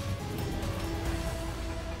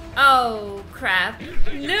 Oh, crap.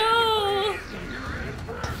 No!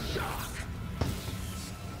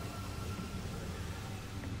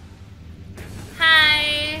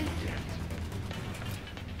 Hi.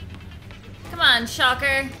 Come on,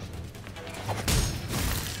 Shocker.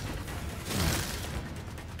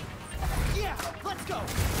 Yeah, let's go!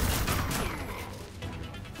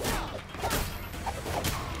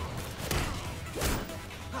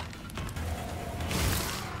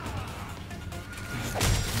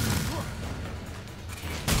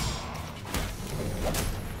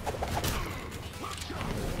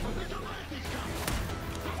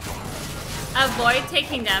 Avoid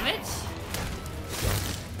taking damage?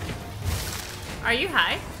 Are you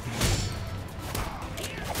high?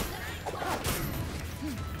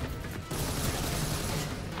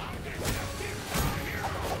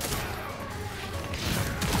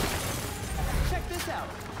 Check this out.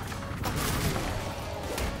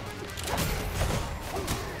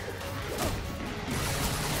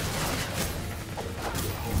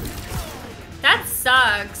 That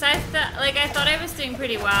sucks. I thought I was doing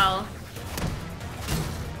pretty well.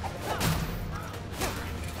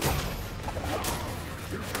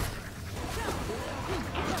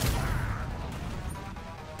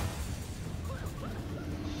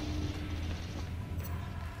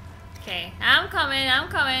 Okay, I'm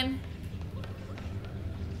coming.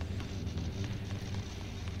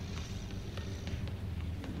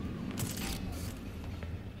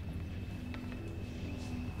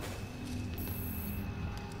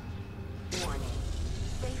 Warning.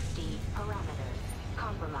 Safety parameters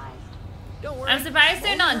compromised. Don't worry. I'm surprised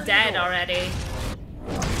they're not dead already.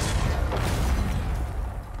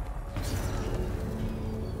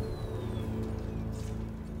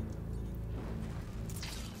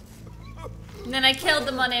 And then I killed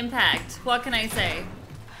them on impact. What can I say?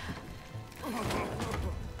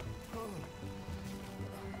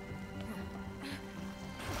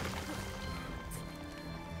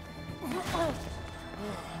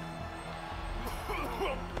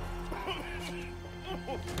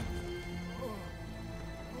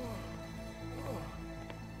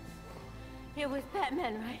 It was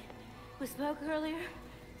Batman, right? We spoke earlier.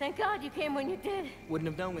 Thank God you came when you did. Wouldn't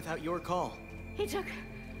have known without your call. He took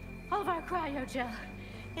all of our cryo gel.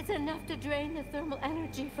 It's enough to drain the thermal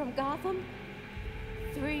energy from Gotham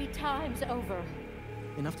 3 times over.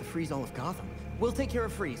 Enough to freeze all of Gotham. We'll take care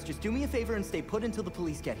of Freeze. Just do me a favor and stay put until the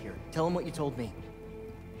police get here. Tell them what you told me.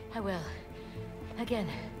 I will. Again,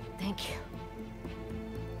 thank you.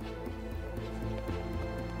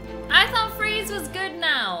 I thought Freeze was good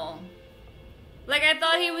now. Like, I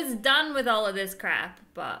thought he was done with all of this crap,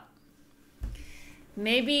 but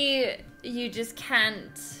maybe you just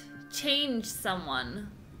can't change someone.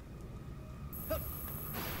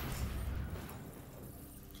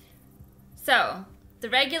 So, the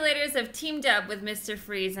regulators have teamed up with Mr.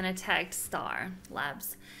 Freeze and attacked Star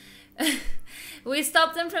Labs. We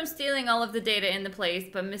stopped them from stealing all of the data in the place,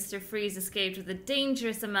 but Mr. Freeze escaped with a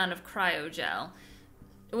dangerous amount of cryogel.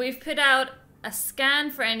 We've put out a scan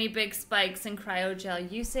for any big spikes in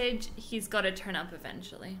cryogel usage. He's got to turn up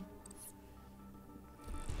eventually.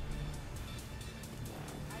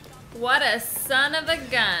 What a son of a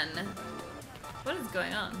gun. What is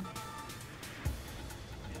going on?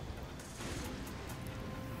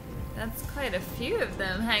 That's quite a few of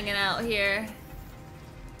them hanging out here.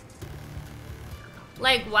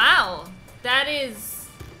 Like, wow. That is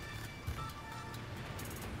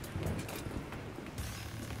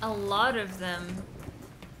a lot of them.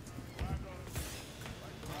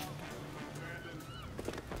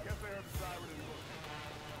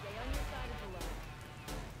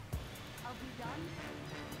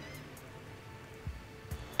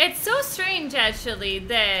 It's so strange, actually,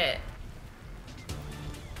 that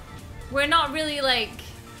we're not really, like,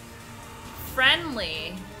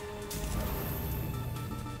 friendly.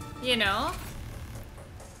 You know?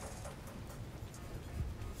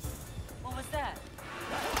 What was that?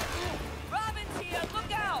 Robin's here!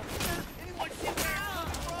 Look out!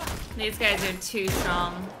 These guys are too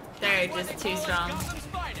strong. They're just too strong.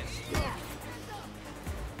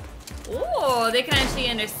 Oh, they can actually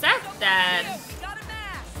intercept that.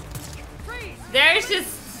 There's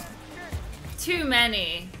just too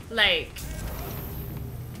many. Like,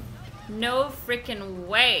 no freaking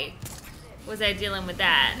way was I dealing with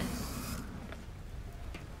that.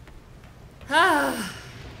 Ah,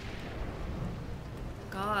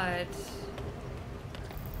 God.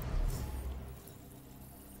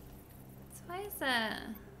 So why is that?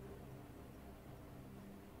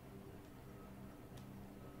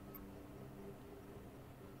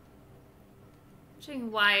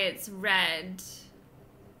 Wondering why it's red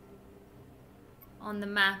on the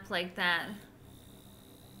map like that.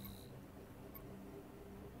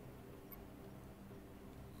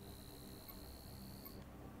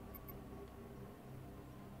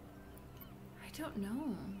 I don't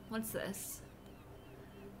know. What's this?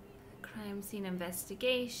 Crime scene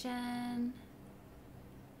investigation.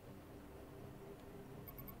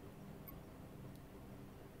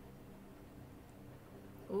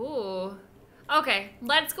 Ooh. Okay,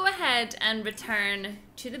 let's go ahead and return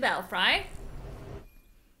to the Belfry.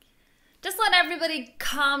 Just let everybody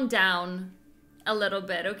calm down a little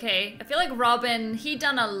bit, okay? I feel like Robin, he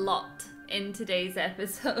done a lot in today's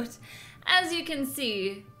episode. As you can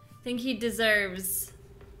see, I think he deserves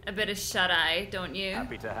a bit of shut-eye, don't you?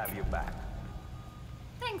 Happy to have you back.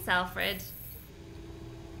 Thanks, Alfred.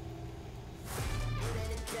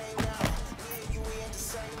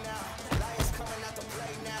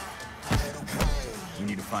 We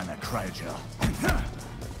need to find that cryogel.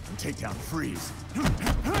 And take down Freeze.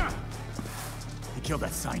 He killed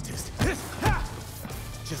that scientist.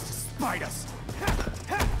 Just to spite us.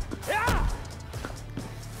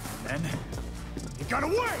 And then he got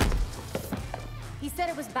away! He said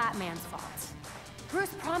it was Batman's fault.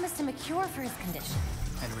 Bruce promised him a cure for his condition.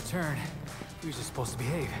 And in return, he was just supposed to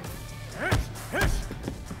behave.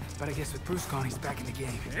 But I guess with Bruce gone, he's back in the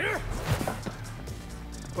game.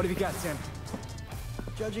 What have you got, Tim?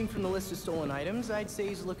 Judging from the list of stolen items, I'd say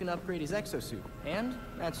he's looking to upgrade his exosuit. And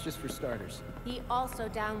that's just for starters. He also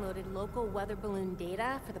downloaded local weather balloon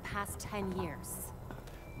data for the past 10 years.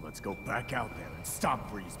 Let's go back out there and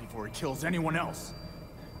stop Freeze before he kills anyone else.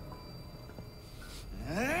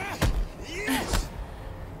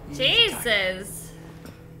 Jesus.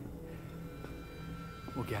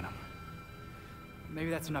 We'll get him.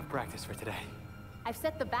 Maybe that's enough practice for today. I've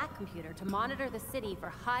set the Bat computer to monitor the city for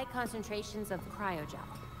high concentrations of cryogel.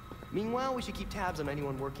 Meanwhile, we should keep tabs on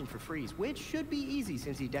anyone working for Freeze, which should be easy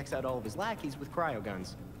since he decks out all of his lackeys with cryo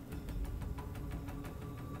guns.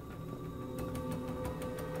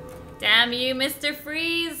 Damn you, Mr.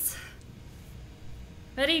 Freeze.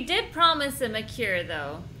 But he did promise him a cure,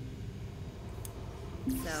 though.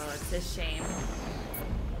 So it's a shame.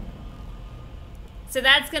 So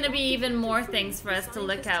that's gonna be even more things for us to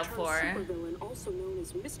look out for. Also known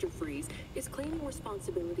as Mr. Freeze is claiming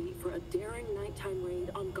responsibility for a daring nighttime raid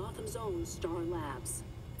on Gotham's own Star Labs.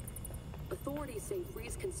 Authorities say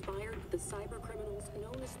Freeze conspired with the cyber criminals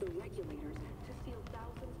known as the Regulators to steal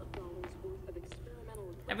thousands of dollars worth of experimental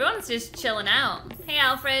equipment. Everyone's just chilling out. Hey,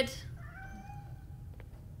 Alfred.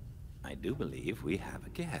 I do believe we have a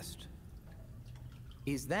guest.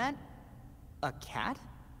 Is that a cat?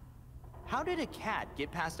 How did a cat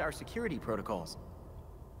get past our security protocols?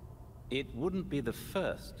 It wouldn't be the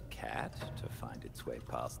first cat to find its way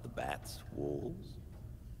past the bat's walls.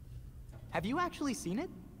 Have you actually seen it?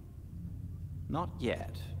 Not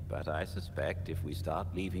yet, but I suspect if we start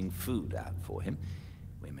leaving food out for him,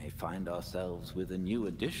 we may find ourselves with a new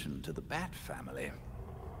addition to the bat family.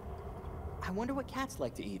 I wonder what cats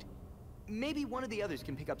like to eat. Maybe one of the others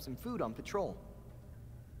can pick up some food on patrol.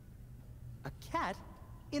 A cat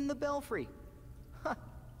in the belfry. Huh.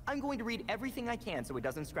 I'm going to read everything I can so it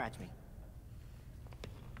doesn't scratch me.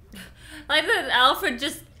 Like that Alfred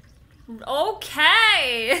just...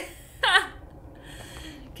 Okay!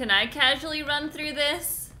 Can I casually run through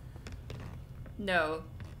this? No.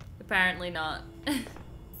 Apparently not.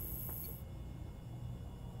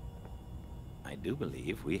 I do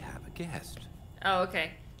believe we have a guest. Oh,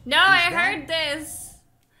 okay. No, I heard this.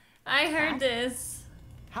 I heard this.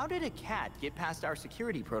 How did a cat get past our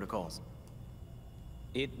security protocols?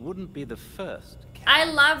 It wouldn't be the first cat. I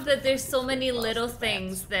love that there's so many little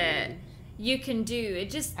things that you can do. It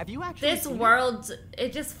just, this world,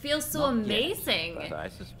 it just feels so amazing.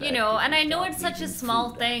 You know, and I know it's such a small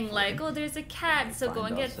thing, like, oh, there's a cat, so go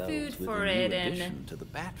and get food for it, and to the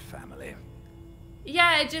bat family.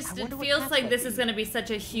 yeah, it just, it feels like this is going to be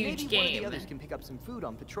such a huge game. Maybe one of the others can pick up some food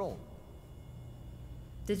on patrol.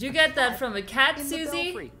 Did you get that from a cat,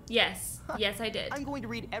 Suzy? Yes. Yes, I did. I'm going to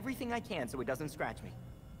read everything I can so it doesn't scratch me.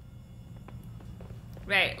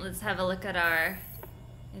 Right, let's have a look at our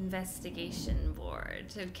investigation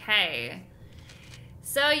board. Okay.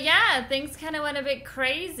 So yeah, things kind of went a bit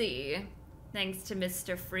crazy thanks to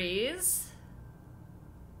Mr. Freeze.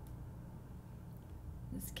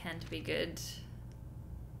 This can't be good.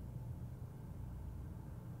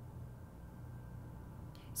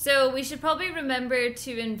 So we should probably remember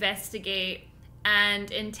to investigate and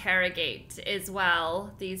interrogate as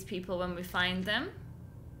well these people when we find them.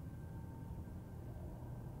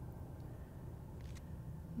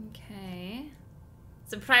 Okay.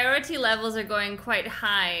 So priority levels are going quite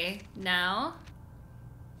high now.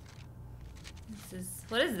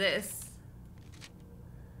 What is this?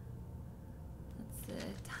 That's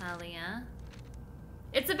Italia.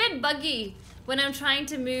 It's a bit buggy. When I'm trying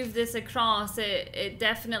to move this across, it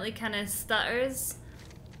definitely kind of stutters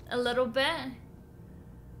a little bit.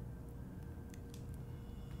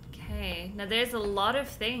 Okay, now there's a lot of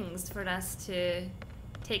things for us to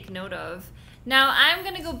take note of. Now I'm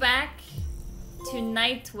gonna go back to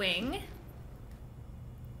Nightwing.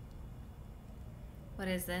 What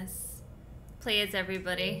is this? Play as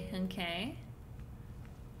everybody, okay.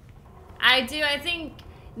 I think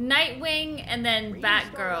Nightwing and then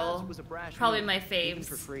Batgirl, probably my faves.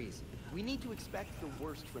 For Freeze. We need to expect the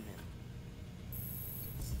worst from him.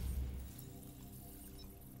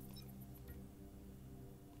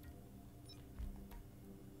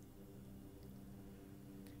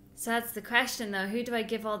 So that's the question though, who do I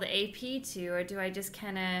give all the AP to, or do I just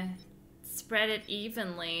kind of spread it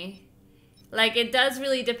evenly? Like, it does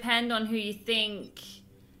really depend on who you think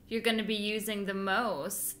you're going to be using the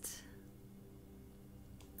most.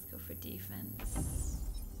 Let's go for defense.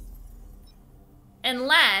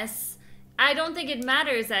 Unless, I don't think it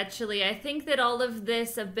matters actually. I think that all of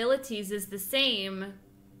this abilities is the same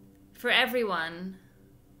for everyone.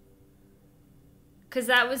 Because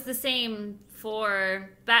that was the same for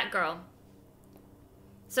Batgirl.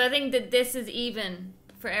 So I think that this is even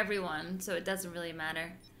for everyone, so it doesn't really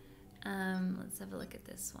matter. Let's have a look at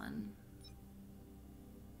this one.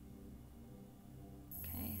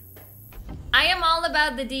 Okay. I am all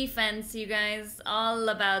about the defense, you guys. All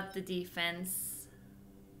about the defense.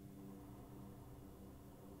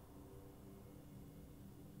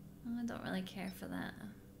 Oh, I don't really care for that.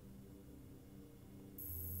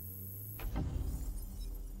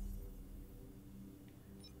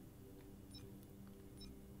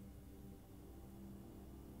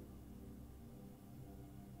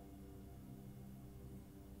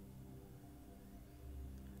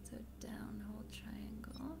 Down, hold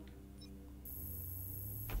triangle.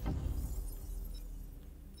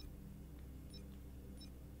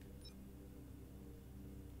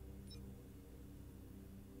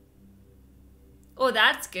 Oh,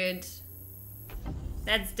 that's good.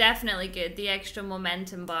 That's definitely good. The extra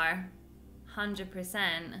momentum bar.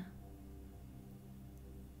 100%.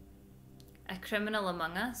 A criminal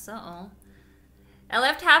among us? Uh-oh. I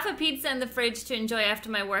left half a pizza in the fridge to enjoy after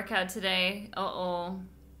my workout today. Uh-oh.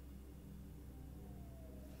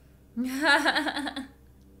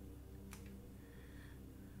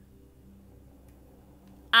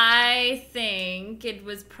 I think it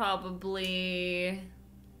was probably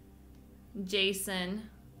Jason.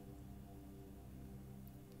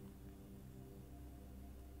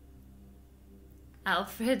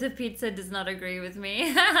 Alfred the pizza does not agree with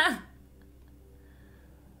me.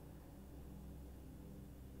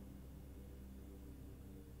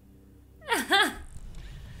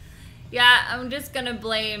 Yeah, I'm just gonna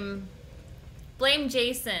blame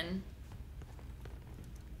Jason.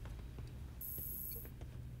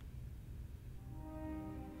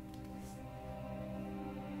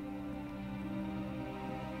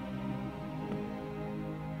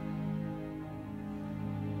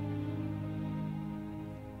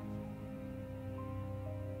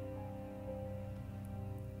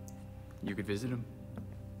 You could visit him.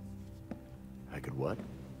 I could what?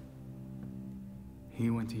 He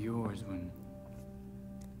went to yours when...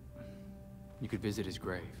 You could visit his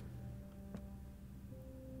grave.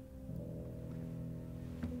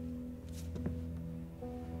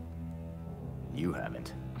 You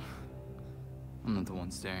haven't. I'm not the one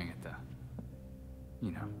staring at the...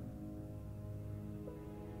 You know.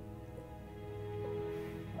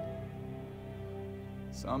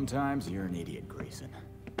 Sometimes you're an idiot, Grayson.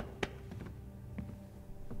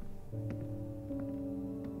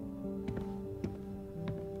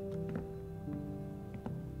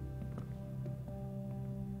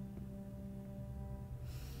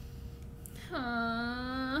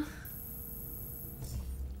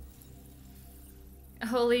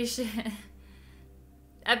 Holy shit.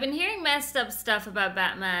 I've been hearing messed up stuff about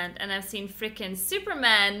Batman, and I've seen frickin'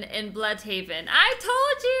 Superman in Bloodhaven. I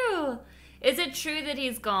told you! Is it true that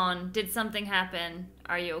he's gone? Did something happen?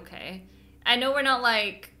 Are you okay? I know we're not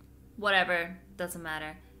like, whatever, doesn't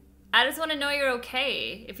matter. I just want to know you're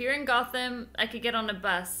okay. If you're in Gotham, I could get on a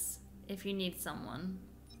bus if you need someone.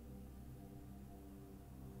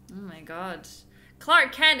 Oh my god.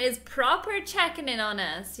 Clark Kent is proper checking in on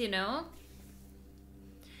us, you know?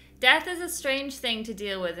 Death is a strange thing to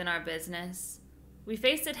deal with in our business. We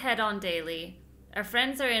face it head on daily. Our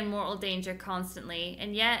friends are in mortal danger constantly,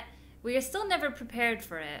 and yet we are still never prepared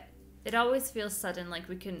for it. It always feels sudden, like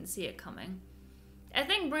we couldn't see it coming. I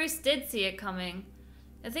think Bruce did see it coming.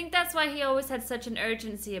 I think that's why he always had such an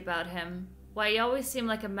urgency about him, why he always seemed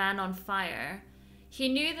like a man on fire. He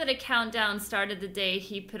knew that a countdown started the day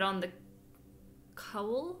he put on the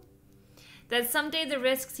cowl, that someday the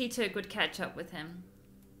risks he took would catch up with him.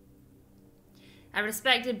 I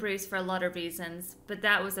respected Bruce for a lot of reasons, but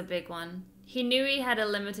that was a big one. He knew he had a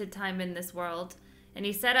limited time in this world, and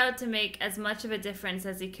he set out to make as much of a difference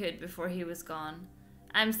as he could before he was gone.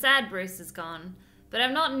 I'm sad Bruce is gone, but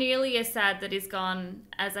I'm not nearly as sad that he's gone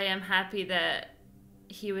as I am happy that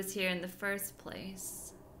he was here in the first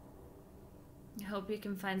place. I hope you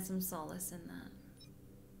can find some solace in that.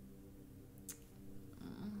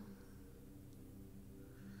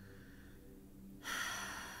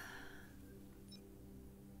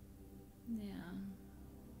 Yeah.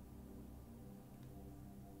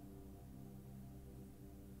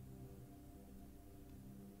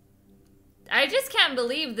 I just can't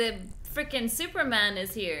believe that frickin' Superman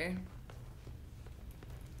is here.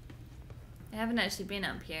 I haven't actually been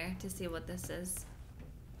up here to see what this is.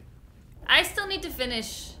 I still need to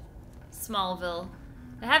finish Smallville.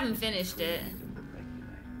 I haven't finished it.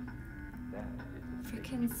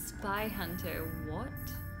 Frickin' Spy Hunter, what?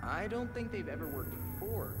 I don't think they've ever worked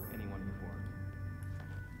for anyone before.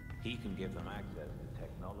 He can give them access to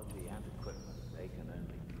technology and equipment they can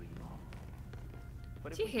only dream of.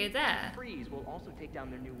 But Did you hear that? Freeze, we'll also take down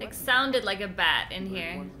their new It sounded like a bat in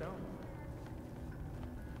here.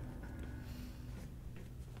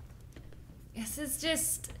 This is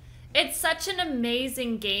just... It's such an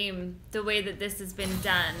amazing game, the way that this has been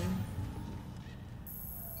done.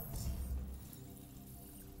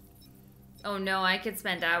 Oh no, I could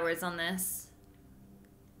spend hours on this.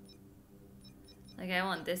 Like, I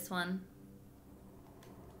want this one.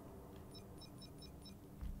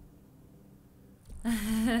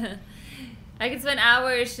 I could spend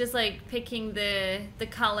hours just like picking the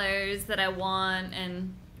colors that I want,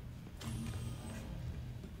 and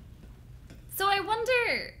so I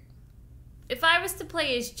wonder if I was to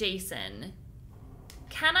play as Jason,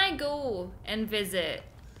 can I go and visit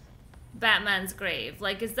Batman's grave?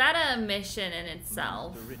 Like, is that a mission in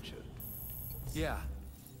itself? Master Richard. Yeah.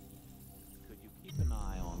 Could you keep an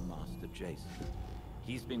eye on Master Jason?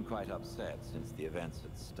 He's been quite upset since the events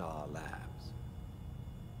at Star Labs.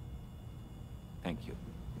 Thank you.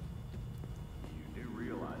 You do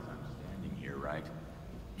realize I'm standing here, right?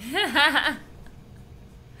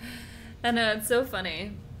 I know, it's so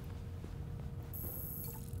funny.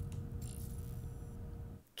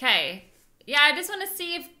 Okay. Yeah, I just want to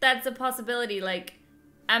see if that's a possibility. Like,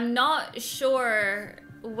 I'm not sure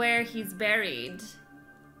where he's buried.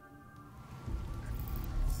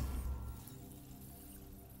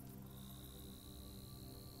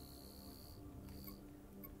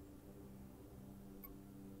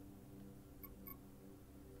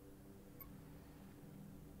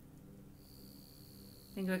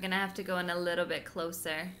 I think we're gonna have to go in a little bit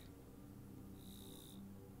closer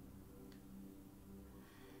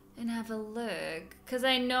and have a look, because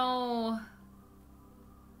I know,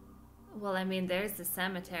 well, I mean, there's the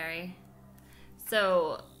cemetery,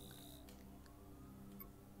 so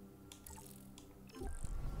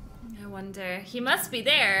I wonder, he must be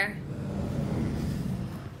there.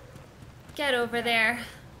 Get over there.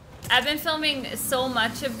 I've been filming so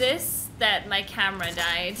much of this that my camera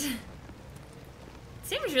died.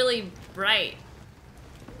 Seems really bright,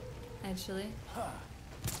 actually.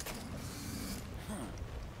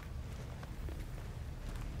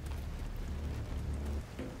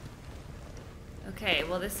 Okay,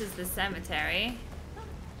 well, this is the cemetery.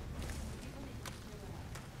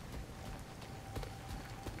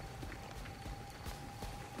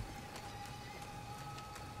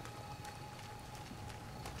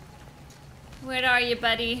 Where are you,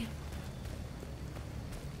 buddy?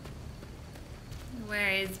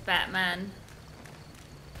 Where is Batman?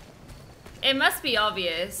 It must be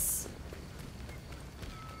obvious.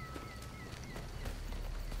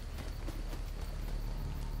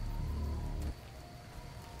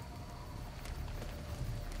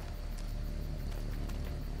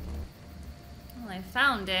 Well, I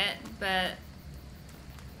found it, but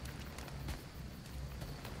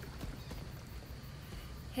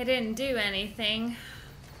it didn't do anything.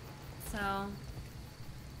 So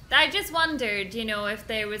I just wondered, you know, if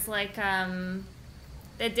there was like a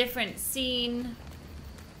different scene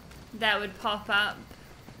that would pop up.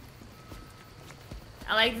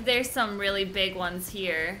 I like that there's some really big ones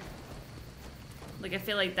here. Like, I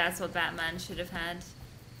feel like that's what Batman should have had.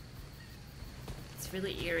 It's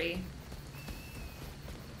really eerie.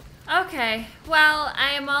 Okay, well,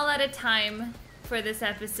 I am all out of time for this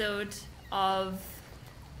episode of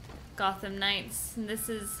Gotham Knights, and this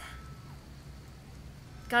is...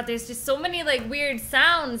 God, there's just so many like weird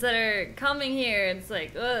sounds that are coming here. It's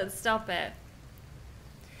like, ugh, stop it.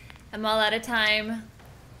 I'm all out of time,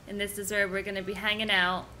 and this is where we're gonna be hanging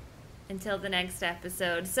out until the next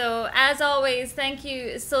episode. So as always, thank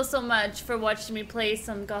you so much for watching me play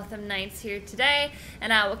some Gotham Knights here today,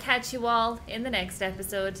 and I will catch you all in the next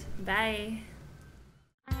episode. Bye.